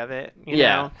responsibility of it. You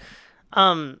know?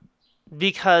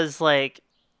 Because like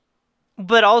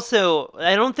But also,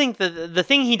 I don't think the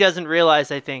thing he doesn't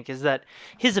realize, I think, is that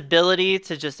his ability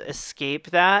to just escape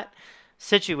that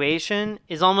situation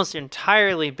is almost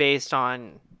entirely based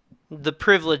on the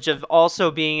privilege of also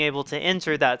being able to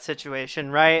enter that situation,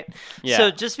 right? Yeah.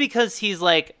 So just because he's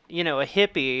like, you know, a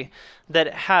hippie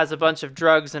that has a bunch of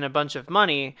drugs and a bunch of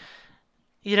money,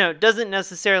 you know, doesn't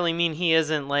necessarily mean he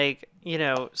isn't like, you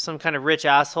know, some kind of rich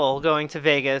asshole going to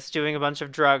Vegas, doing a bunch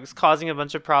of drugs, causing a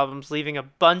bunch of problems, leaving a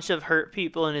bunch of hurt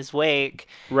people in his wake,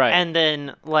 Right. and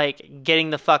then like getting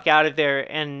the fuck out of there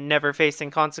and never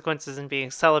facing consequences and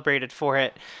being celebrated for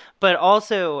it. But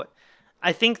also,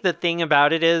 I think the thing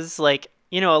about it is like,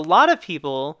 you know, a lot of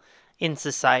people in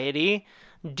society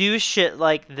do shit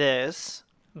like this,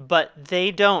 but they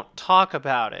don't talk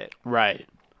about it. Right.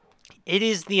 It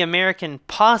is the American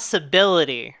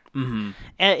possibility. Mm-hmm.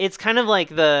 And it's kind of like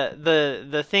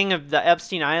the thing of the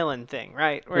Epstein Island thing,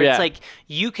 right? Where it's like,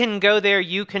 you can go there,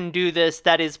 you can do this,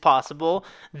 that is possible.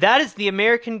 That is the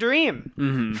American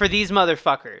dream for these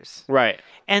motherfuckers. Right.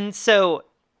 And so,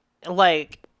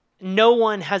 like, no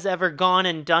one has ever gone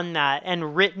and done that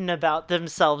and written about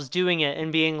themselves doing it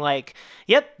and being like,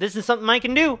 yep, this is something I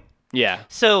can do. Yeah.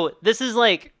 So this is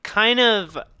like kind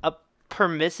of a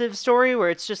permissive story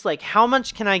where it's just like, how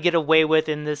much can I get away with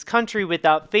in this country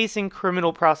without facing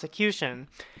criminal prosecution?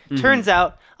 Turns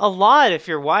out a lot if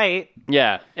you're white.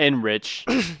 Yeah, and rich.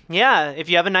 Yeah, if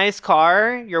you have a nice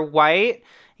car, you're white,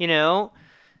 you know.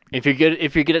 If you're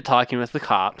good at talking with the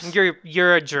cops.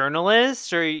 You're a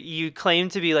journalist or you claim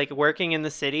to be like working in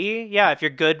the city. Yeah, if you're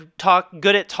good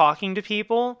at talking to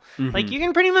people, like you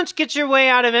can pretty much get your way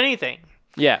out of anything.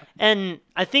 Yeah. And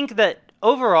I think that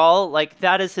overall, like,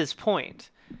 that is his point.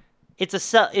 It's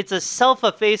a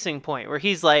self-effacing point where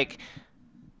he's like,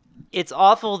 it's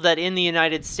awful that in the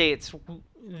United States,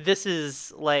 this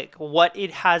is like what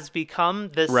it has become,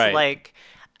 this like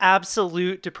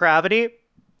absolute depravity,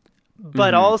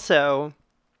 but also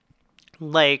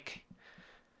like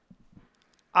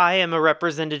I am a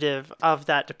representative of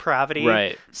that depravity.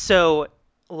 Right. So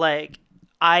like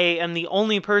I am the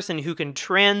only person who can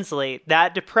translate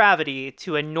that depravity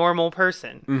to a normal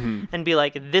person and be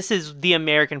like, this is the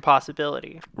American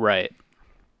possibility. Right.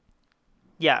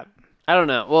 Yeah. I don't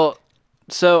know. Well,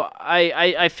 so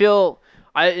I feel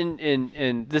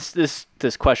and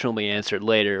this question will be answered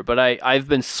later, but I've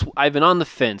been on the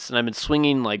fence and I've been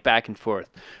swinging like back and forth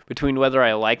between whether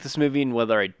I like this movie and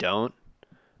whether I don't.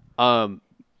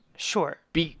 Sure.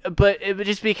 But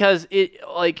just because it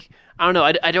like I don't know,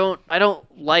 I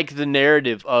don't like the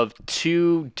narrative of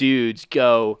two dudes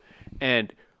go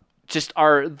and just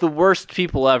are the worst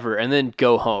people ever and then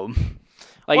go home.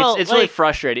 Like it's really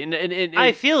frustrating. And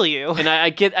I feel you. And I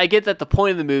get that the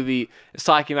point of the movie is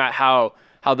talking about how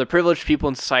the privileged people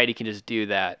in society can just do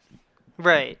that.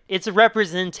 Right. It's a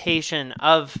representation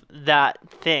of that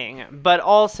thing, but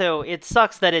also it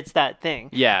sucks that it's that thing.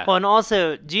 Yeah. Well, and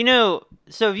also, do you know,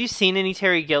 so have you seen any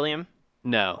Terry Gilliam?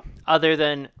 No. Other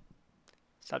than,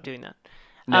 stop doing that.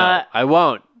 No, I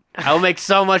won't. I'll make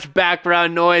so much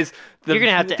background noise. You're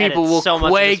going to have to people edit will so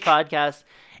quake. much of this podcast.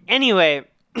 Anyway,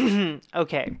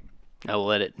 okay. I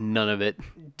will edit none of it.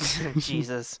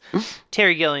 Jesus.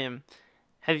 Terry Gilliam.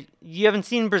 You haven't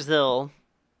seen Brazil.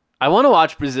 I want to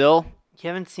watch Brazil. You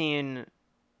haven't seen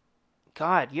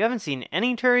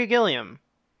any Terry Gilliam.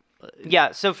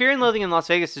 Yeah, so Fear and Loathing in Las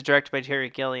Vegas is directed by Terry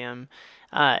Gilliam,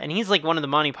 and he's like one of the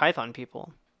Monty Python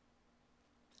people.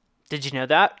 Did you know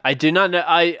that? I did not know.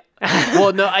 I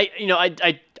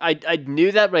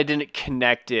knew that, but I didn't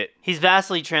connect it. He's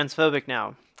vastly transphobic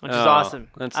now, which is awesome.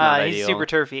 That's not He's ideal. super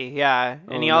turfy, yeah,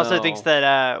 and he also thinks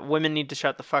that women need to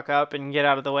shut the fuck up and get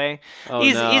out of the way.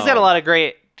 He's got a lot of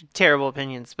great, terrible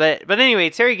opinions, but anyway,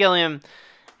 Terry Gilliam.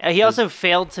 He also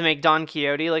failed to make Don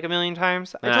Quixote like a million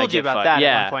times. I told you about that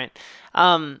at one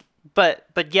point.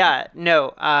 But yeah,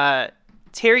 no.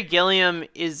 Terry Gilliam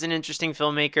is an interesting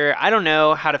filmmaker. I don't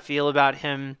know how to feel about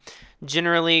him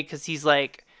generally because he's a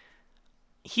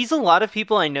lot of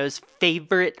people I know's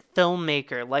favorite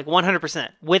filmmaker, like 100%,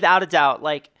 without a doubt.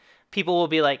 Like people will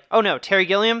be like, "Oh no, Terry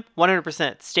Gilliam,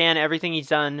 100%, stan everything he's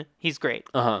done. He's great."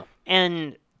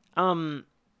 And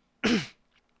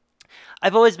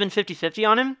I've always been 50-50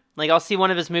 on him. Like, I'll see one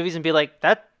of his movies and be like,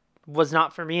 that was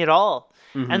not for me at all.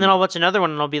 And then I'll watch another one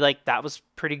and I'll be like, that was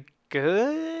pretty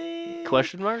good?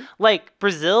 Question mark? Like,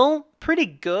 Brazil, pretty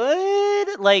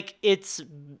good. Like, it's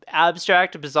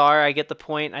abstract, bizarre. I get the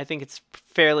point. I think it's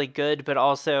fairly good, but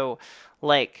also,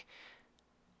 like,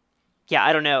 yeah,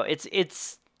 I don't know.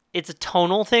 It's a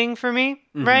tonal thing for me,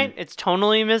 right? It's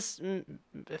tonally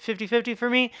 50-50 for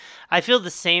me. I feel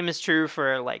the same is true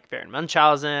for like Baron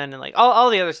Munchausen and like all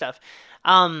the other stuff.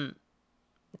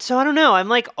 So I don't know. I'm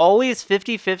like always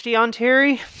 50-50 on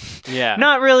Terry. Yeah.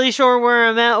 Not really sure where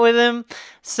I'm at with him.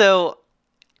 So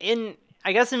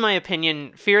I guess in my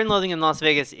opinion, Fear and Loathing in Las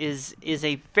Vegas is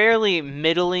a fairly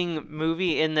middling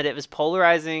movie in that it was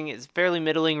polarizing. It's fairly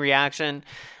middling reaction.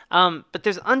 But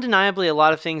there's undeniably a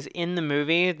lot of things in the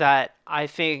movie that I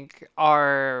think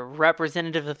are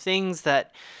representative of things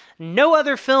that no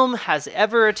other film has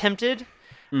ever attempted,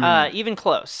 even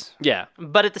close. Yeah.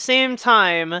 But at the same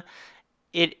time,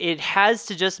 it has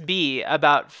to just be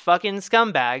about fucking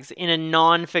scumbags in a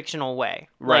non-fictional way.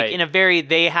 Right. Like, in a very,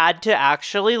 they had to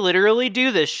actually literally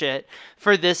do this shit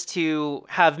for this to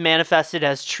have manifested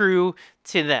as true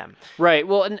to them. Right.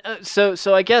 Well, and so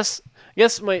I guess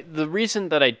the reason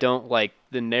that I don't like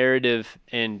the narrative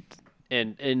and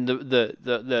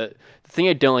the thing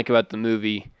I don't like about the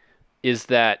movie is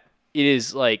that it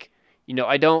is like,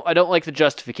 I don't like the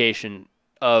justification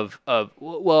of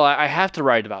well, I have to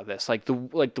write about this. Like the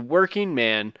working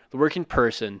man, the working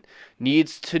person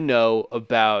needs to know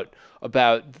about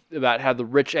how the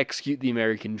rich execute the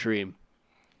American dream.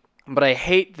 But I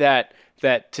hate that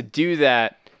to do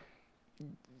that,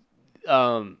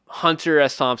 Hunter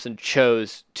S. Thompson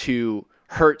chose to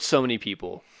hurt so many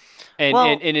people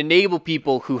and enable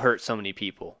people who hurt so many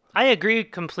people. I agree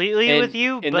completely with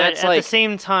you, but that's at the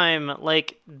same time,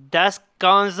 like, that's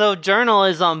gonzo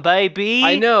journalism, baby.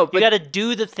 I know, but you gotta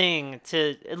do the thing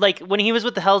to, like, when he was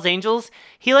with the Hells Angels,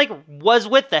 he, like, was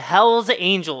with the Hells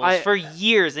Angels for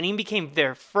years, and he became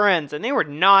their friends, and they were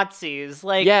Nazis.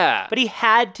 Like, yeah. But he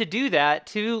had to do that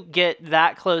to get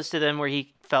that close to them where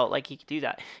he felt like he could do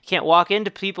that. You can't walk into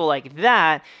people like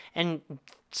that and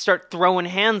start throwing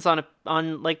hands on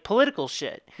like political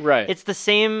shit. Right. It's the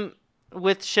same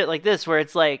with shit like this, where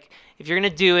it's like, if you're gonna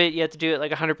do it, you have to do it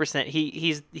like 100%.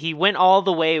 He went all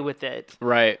the way with it.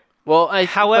 Right. Well,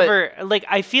 however, like,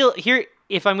 I feel here,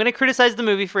 if I'm gonna criticize the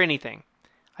movie for anything,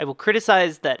 I will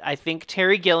criticize that I think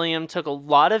Terry Gilliam took a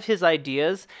lot of his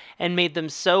ideas and made them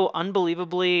so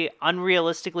unbelievably,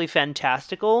 unrealistically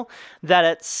fantastical that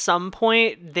at some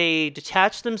point they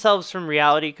detach themselves from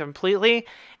reality completely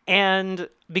and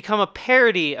become a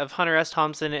parody of Hunter S.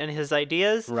 Thompson and his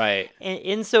ideas. Right.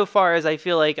 Insofar as I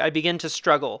feel like I begin to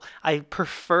struggle. I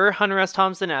prefer Hunter S.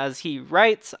 Thompson as he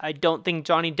writes. I don't think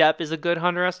Johnny Depp is a good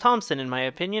Hunter S. Thompson, in my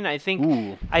opinion. I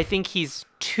think he's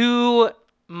too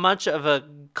much of a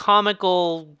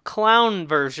comical clown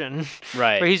version.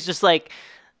 Right. Where he's just like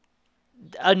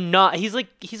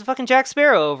he's a fucking Jack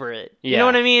Sparrow over it. Yeah. You know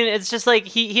what I mean? It's just like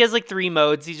he has like 3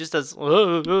 modes. He just does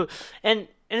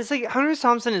and it's like Hunter S.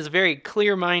 Thompson is a very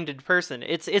clear-minded person.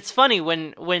 It's funny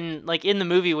when like in the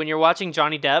movie when you're watching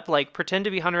Johnny Depp like pretend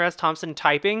to be Hunter S. Thompson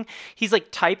typing, he's like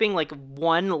typing like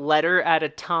 1 letter at a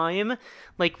time,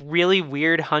 like really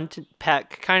weird Hunt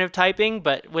Peck kind of typing,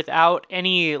 but without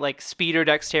any like speed or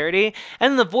dexterity.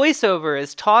 And the voiceover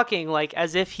is talking like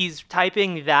as if he's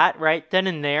typing that right then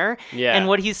and there. Yeah. And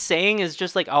what he's saying is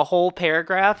just like a whole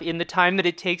paragraph in the time that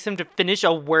it takes him to finish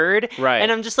a word. Right.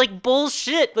 And I'm just like,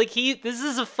 bullshit. Like this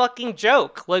is a fucking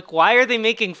joke. Like, why are they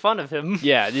making fun of him?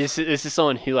 Yeah, this is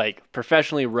someone who like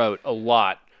professionally wrote a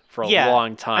lot for a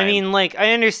long time. I mean, like,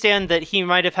 I understand that he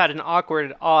might have had an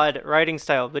awkward, odd writing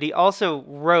style, but he also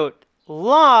wrote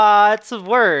lots of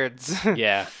words.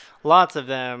 Yeah. Lots of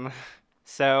them.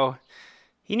 So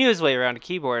he knew his way around a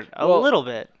keyboard a little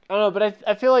bit. I don't know, but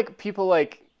I feel like people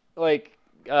like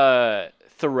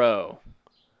Thoreau.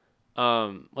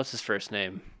 What's his first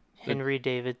name? Henry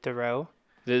David Thoreau.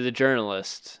 The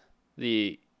journalist.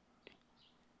 Louis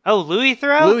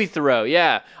Thoreau? Louis Thoreau,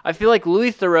 yeah. I feel like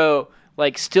Louis Thoreau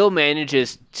like still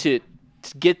manages to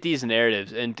get these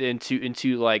narratives and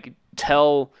to like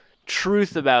tell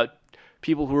truth about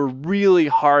people who are really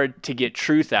hard to get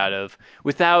truth out of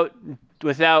without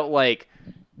like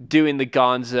doing the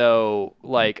gonzo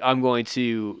like I'm going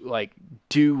to like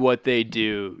do what they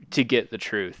do to get the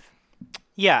truth.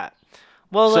 Yeah.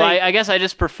 Well, so like, I guess I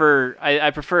just prefer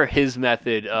I prefer his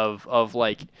method of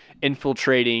like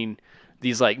infiltrating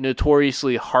these like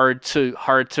notoriously hard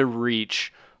to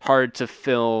reach, hard to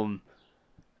film,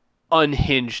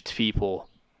 unhinged people.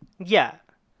 Yeah.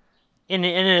 In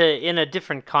a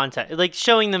different context, like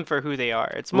showing them for who they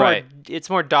are. It's more It's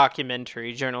more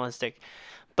documentary, journalistic.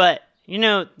 But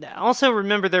also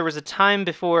remember there was a time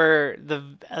before the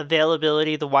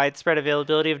widespread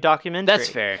availability of documentary. That's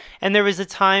fair. And there was a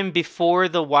time before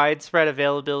the widespread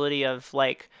availability of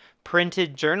like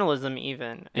printed journalism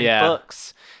even and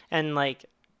books and like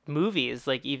movies,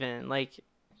 like even like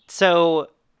so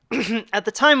at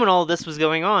the time when all this was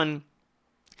going on,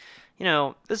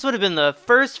 this would have been the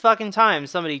first fucking time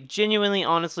somebody genuinely,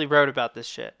 honestly wrote about this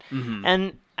shit. Mm-hmm.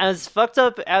 And as fucked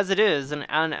up as it is, and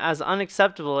as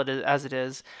unacceptable as it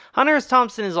is, Hunter S.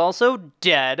 Thompson is also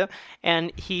dead,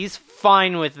 and he's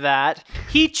fine with that.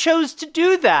 He chose to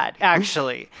do that,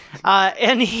 actually.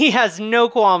 And he has no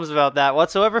qualms about that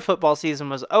whatsoever. Football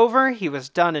season was over. He was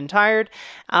done and tired.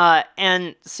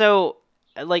 And so,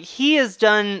 like, he is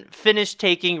finished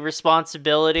taking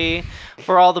responsibility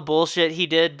for all the bullshit he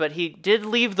did, but he did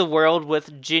leave the world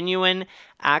with genuine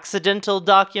accidental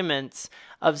documents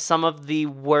of some of the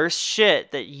worst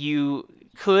shit that you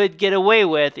could get away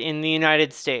with in the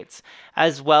United States,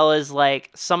 as well as, like,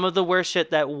 some of the worst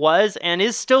shit that was and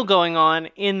is still going on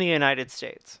in the United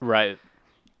States. Right.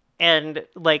 And,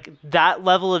 like, that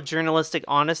level of journalistic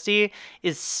honesty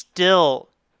is still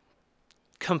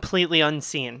completely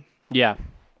unseen. Yeah.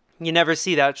 You never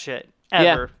see that shit,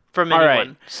 ever, from anyone. All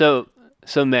right.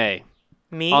 So May.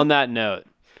 Me? On that note,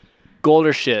 gold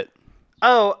or shit?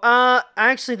 Oh, I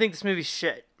actually think this movie's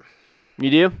shit.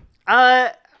 You do?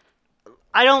 I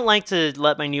don't like to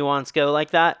let my nuance go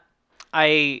like that.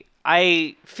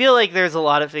 I feel like there's a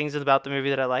lot of things about the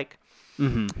movie that I like.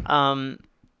 Mm-hmm.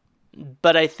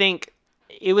 But I think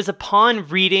it was upon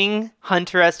reading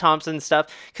Hunter S. Thompson's stuff,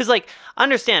 because, like,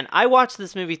 understand, I watched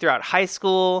this movie throughout high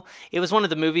school. It was one of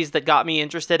the movies that got me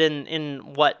interested in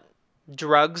what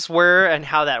drugs were and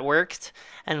how that worked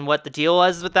and what the deal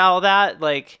was with all that.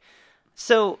 Like,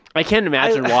 so I can't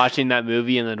imagine watching that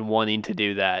movie and then wanting to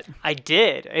do that. I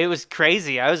did. It was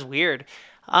crazy. I was weird.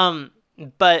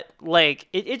 But, like,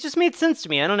 it just made sense to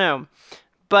me. I don't know.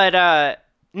 But,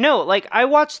 no, like, I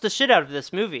watched the shit out of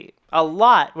this movie a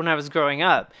lot when I was growing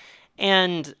up.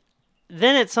 And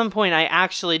then at some point I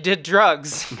actually did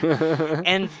drugs.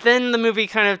 And then the movie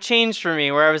kind of changed for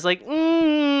me, where I was like,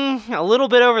 a little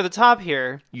bit over the top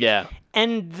here. Yeah.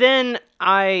 And then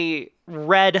I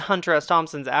read Hunter S.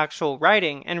 Thompson's actual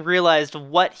writing and realized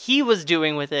what he was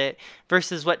doing with it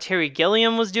versus what Terry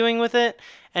Gilliam was doing with it,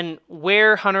 and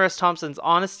where Hunter S. Thompson's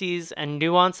honesties and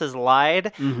nuances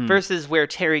lied versus where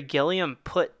Terry Gilliam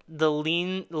put the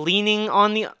leaning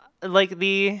on the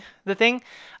thing.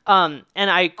 And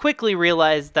I quickly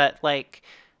realized that, like,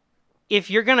 if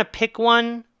you're gonna pick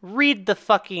one, read the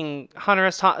fucking Hunter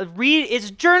S. Thompson.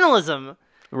 It's journalism.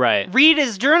 Right. Read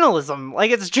is journalism. Like,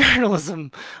 it's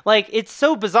journalism. Like, it's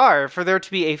so bizarre for there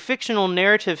to be a fictional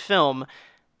narrative film,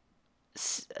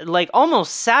 like,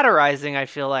 almost satirizing, I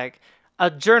feel like,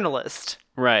 a journalist.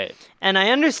 Right. And I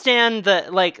understand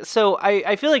that, like, so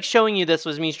I feel like showing you this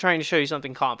was me trying to show you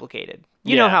something complicated.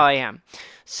 You know how I am.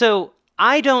 So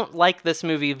I don't like this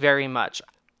movie very much.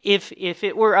 If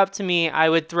it were up to me, I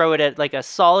would throw it at, like, a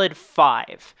solid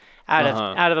 5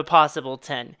 out of a possible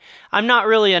 10. I'm not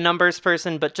really a numbers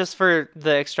person, but just for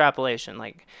the extrapolation,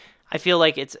 like, I feel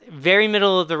like it's very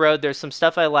middle of the road. There's some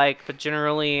stuff I like, but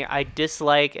generally I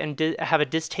dislike and have a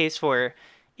distaste for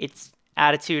its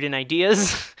attitude and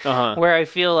ideas, where I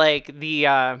feel like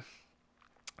the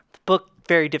book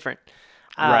very different.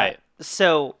 Right.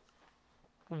 So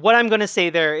what I'm going to say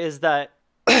there is that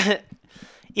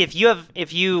if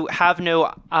you have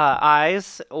no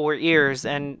eyes or ears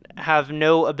and have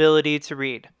no ability to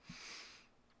read,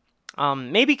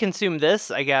 maybe consume this,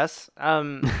 I guess. I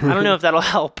don't know if that'll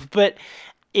help, but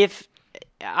if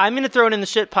I'm going to throw it in the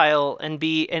shit pile and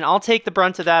I'll take the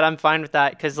brunt of that. I'm fine with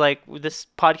that, because, like, this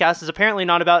podcast is apparently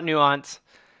not about nuance,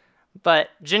 but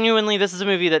genuinely, this is a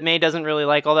movie that May doesn't really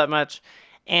like all that much.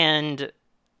 And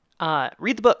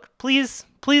read the book. Please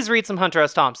read some Hunter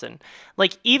S. Thompson.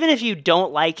 Like, even if you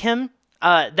don't like him,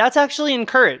 that's actually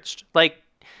encouraged. Like,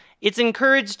 it's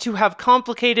encouraged to have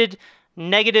complicated,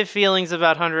 negative feelings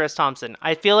about Hunter S. Thompson.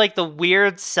 I feel like the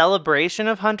weird celebration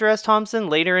of Hunter S. Thompson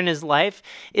later in his life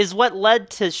is what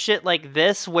led to shit like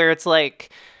this, where it's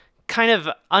like kind of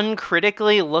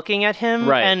uncritically looking at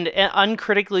him, and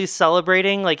uncritically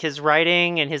celebrating, like, his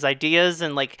writing and his ideas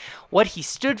and, like, what he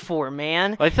stood for,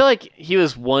 man. I feel like he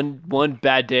was one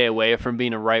bad day away from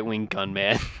being a right-wing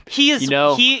gunman. He is,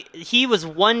 he was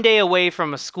one day away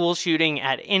from a school shooting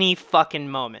at any fucking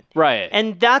moment. Right.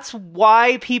 And that's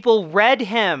why people read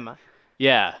him.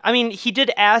 Yeah. I mean, he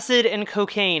did acid and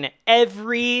cocaine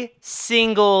every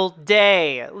single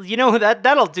day. You know,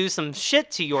 that'll do some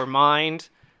shit to your mind.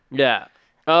 Yeah.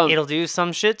 It'll do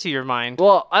some shit to your mind.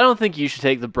 Well, I don't think you should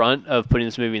take the brunt of putting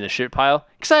this movie in the shit pile,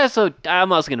 because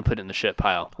I'm also going to put it in the shit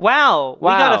pile. Wow. We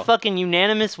got a fucking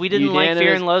unanimous. We didn't like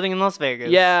Fear and Loathing in Las Vegas.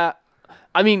 Yeah.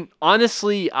 I mean,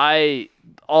 honestly,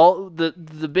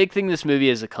 the big thing this movie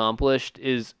has accomplished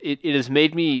is it has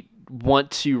made me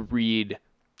want to read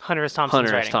Hunter S.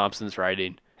 Thompson's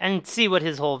writing. and see what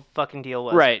his whole fucking deal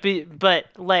was. Right. But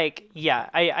like, yeah,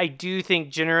 I do think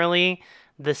generally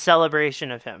the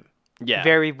celebration of him,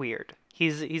 very weird.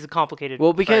 He's a complicated.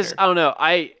 Well, because writer. I don't know,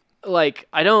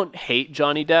 I don't hate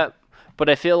Johnny Depp, but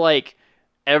I feel like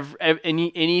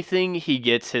anything he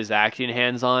gets his acting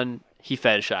hands on, he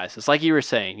fetishizes. Like you were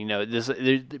saying, you know,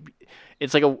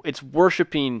 it's like it's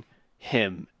worshiping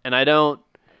him, and I don't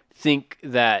think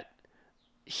that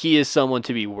he is someone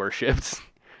to be worshipped.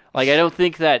 Like, I don't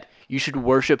think that you should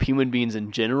worship human beings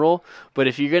in general, but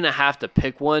if you're gonna have to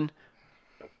pick one,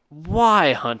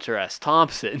 why Hunter S.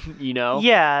 Thompson? You know?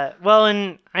 Yeah, well,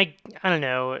 and I don't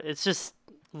know. It's just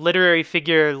literary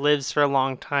figure, lives for a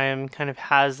long time, kind of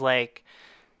has like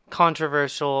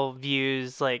controversial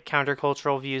views, like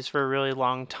countercultural views for a really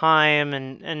long time,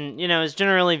 and you know, is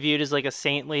generally viewed as like a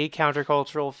saintly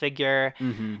countercultural figure.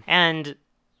 Mm-hmm. And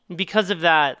because of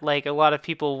that, like a lot of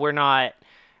people were not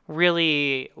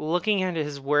really looking into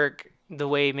his work the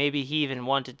way maybe he even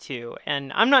wanted to.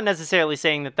 And I'm not necessarily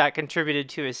saying that that contributed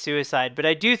to his suicide, but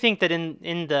I do think that in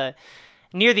the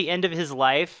near the end of his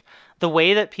life, the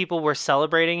way that people were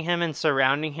celebrating him and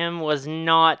surrounding him was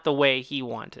not the way he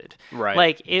wanted. Right.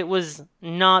 Like, it was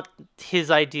not his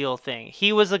ideal thing.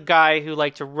 He was a guy who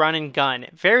liked to run and gun,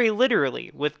 very literally,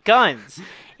 with guns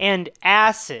and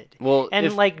acid. Well,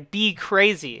 and like be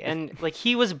crazy. And like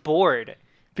he was bored.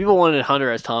 People wanted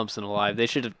Hunter S. Thompson alive. They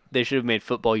should have made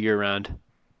football year round.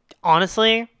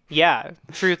 Honestly, yeah,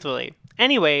 truthfully.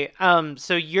 Anyway,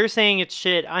 so you're saying it's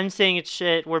shit. I'm saying it's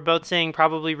shit. We're both saying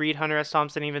probably read Hunter S.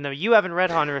 Thompson, even though you haven't read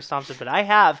Hunter S. Thompson, but I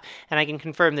have, and I can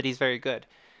confirm that he's very good.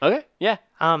 Okay, yeah.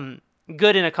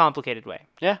 Good in a complicated way.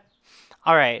 Yeah.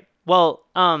 All right. Well,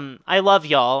 I love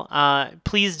y'all.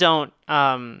 Please don't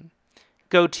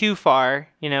go too far.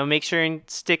 You know, make sure and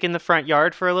stick in the front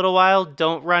yard for a little while.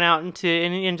 Don't run out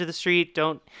into the street.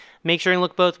 Don't. Make sure and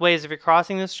look both ways if you're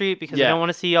crossing the street, because I don't want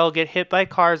to see y'all get hit by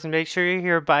cars, and make sure you're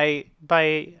here by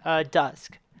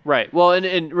dusk. Right. Well,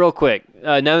 and real quick,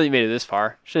 now that you made it this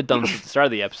far, should have done this at the start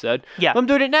of the episode. Yeah. I'm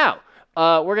doing it now.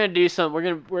 We're gonna do some. We're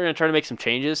gonna try to make some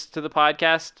changes to the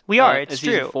podcast. We are. It's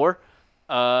true. Season 4.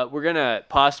 We're gonna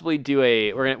possibly do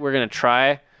we're gonna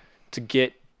try to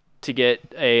get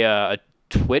a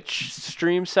Twitch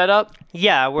stream set up.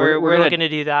 Yeah, we're looking to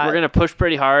do that. We're gonna push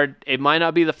pretty hard. It might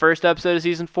not be the first episode of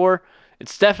season 4.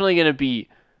 It's definitely gonna be.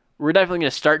 We're definitely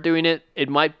gonna start doing it. It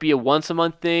might be a once a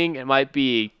month thing. It might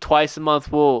be twice a month.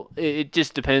 It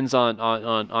just depends on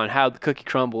how the cookie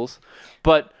crumbles.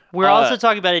 But we're also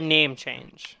talking about a name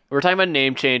change. We're talking about a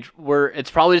name change. It's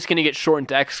probably just gonna get shortened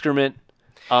to excrement.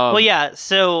 Well, yeah.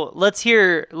 So let's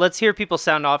hear people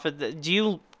sound off.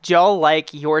 Do y'all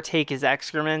like Your Take is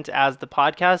Excrement as the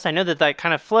podcast? I know that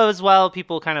kind of flows well.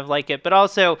 People kind of like it. But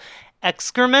also,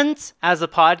 excrement as a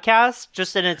podcast,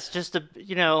 it's just a,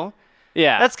 you know...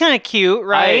 Yeah. That's kind of cute,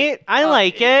 right? I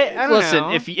like it. I don't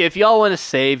know. If y'all want to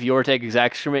save Your Take is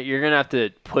Excrement, you're going to have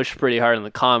to push pretty hard in the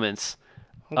comments.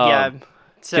 Yeah.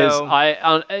 So...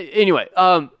 Anyway,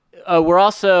 we're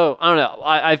also... I don't know.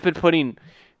 I've been putting...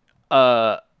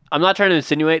 I'm not trying to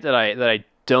insinuate that I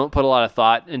don't put a lot of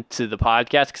thought into the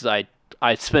podcast, because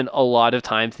I spend a lot of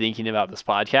time thinking about this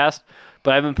podcast,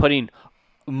 but I've been putting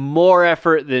more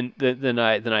effort than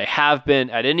I have been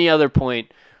at any other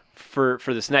point for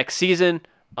this next season.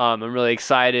 I'm really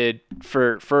excited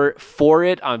for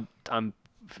it. I'm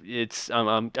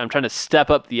trying to step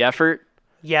up the effort.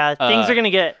 Yeah, things are gonna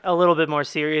get a little bit more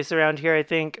serious around here, I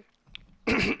think.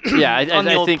 Yeah, I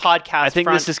think podcast I think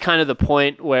front. This is kind of the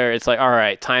point where it's like, all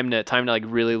right, time to like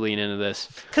really lean into this,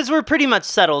 because we're pretty much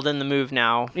settled in the move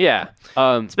now. Yeah,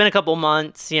 it's been a couple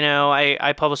months. You know,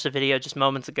 I published a video just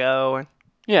moments ago.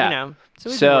 Yeah, you know,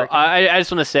 so I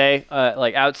just want to say,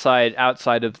 like outside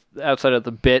of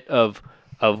the bit of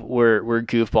we're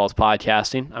goofballs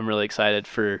podcasting, I'm really excited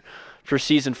for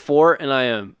season 4, and I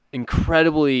am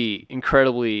incredibly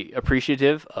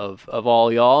appreciative of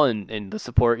all y'all and the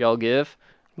support y'all give.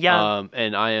 Yeah.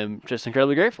 And I am just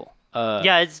incredibly grateful.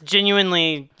 Yeah, it's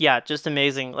genuinely just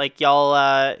amazing. Like y'all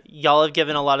have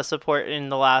given a lot of support in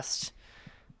the last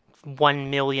 1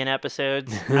 million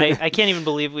episodes. I can't even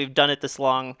believe we've done it this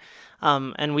long.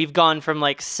 And we've gone from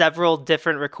like several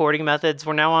different recording methods.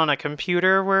 We're now on a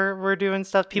computer. We're doing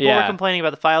stuff. People were complaining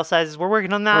about the file sizes. We're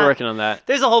working on that.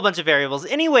 There's a whole bunch of variables.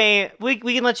 Anyway, we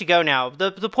can let you go now.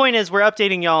 The point is, we're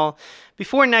updating y'all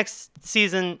before next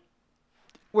season.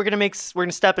 We're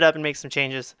gonna step it up and make some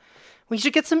changes. We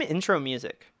should get some intro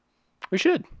music. We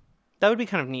should. That would be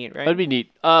kind of neat, right? That'd be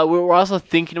neat. We're also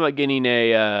thinking about getting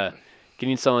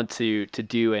getting someone to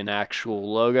do an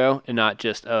actual logo and not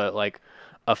just like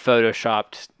a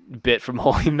photoshopped bit from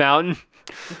Holy Mountain.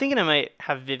 I'm thinking I might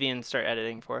have Vivian start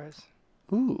editing for us.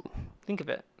 Ooh. Think of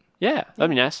it. Yeah, that'd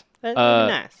be nice. That'd be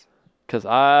nice. Because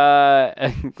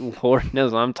Lord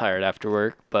knows I'm tired after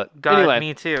work. But God, anyway.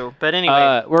 me too. But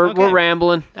anyway. We're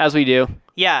rambling, as we do.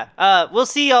 Yeah. We'll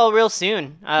see y'all real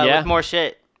soon with more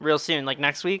shit real soon. Like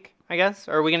next week, I guess?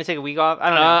 Or are we going to take a week off? I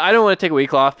don't know. I don't want to take a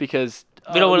week off because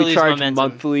we don't want to lose charge momentum.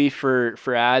 monthly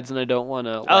for ads, and I don't want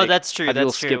to. Oh, that's true.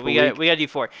 That's true. We got to do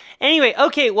 4. Anyway,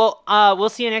 okay. Well, we'll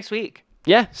see you next week.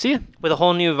 Yeah. See you with a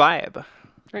whole new vibe.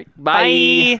 Right.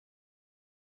 Bye.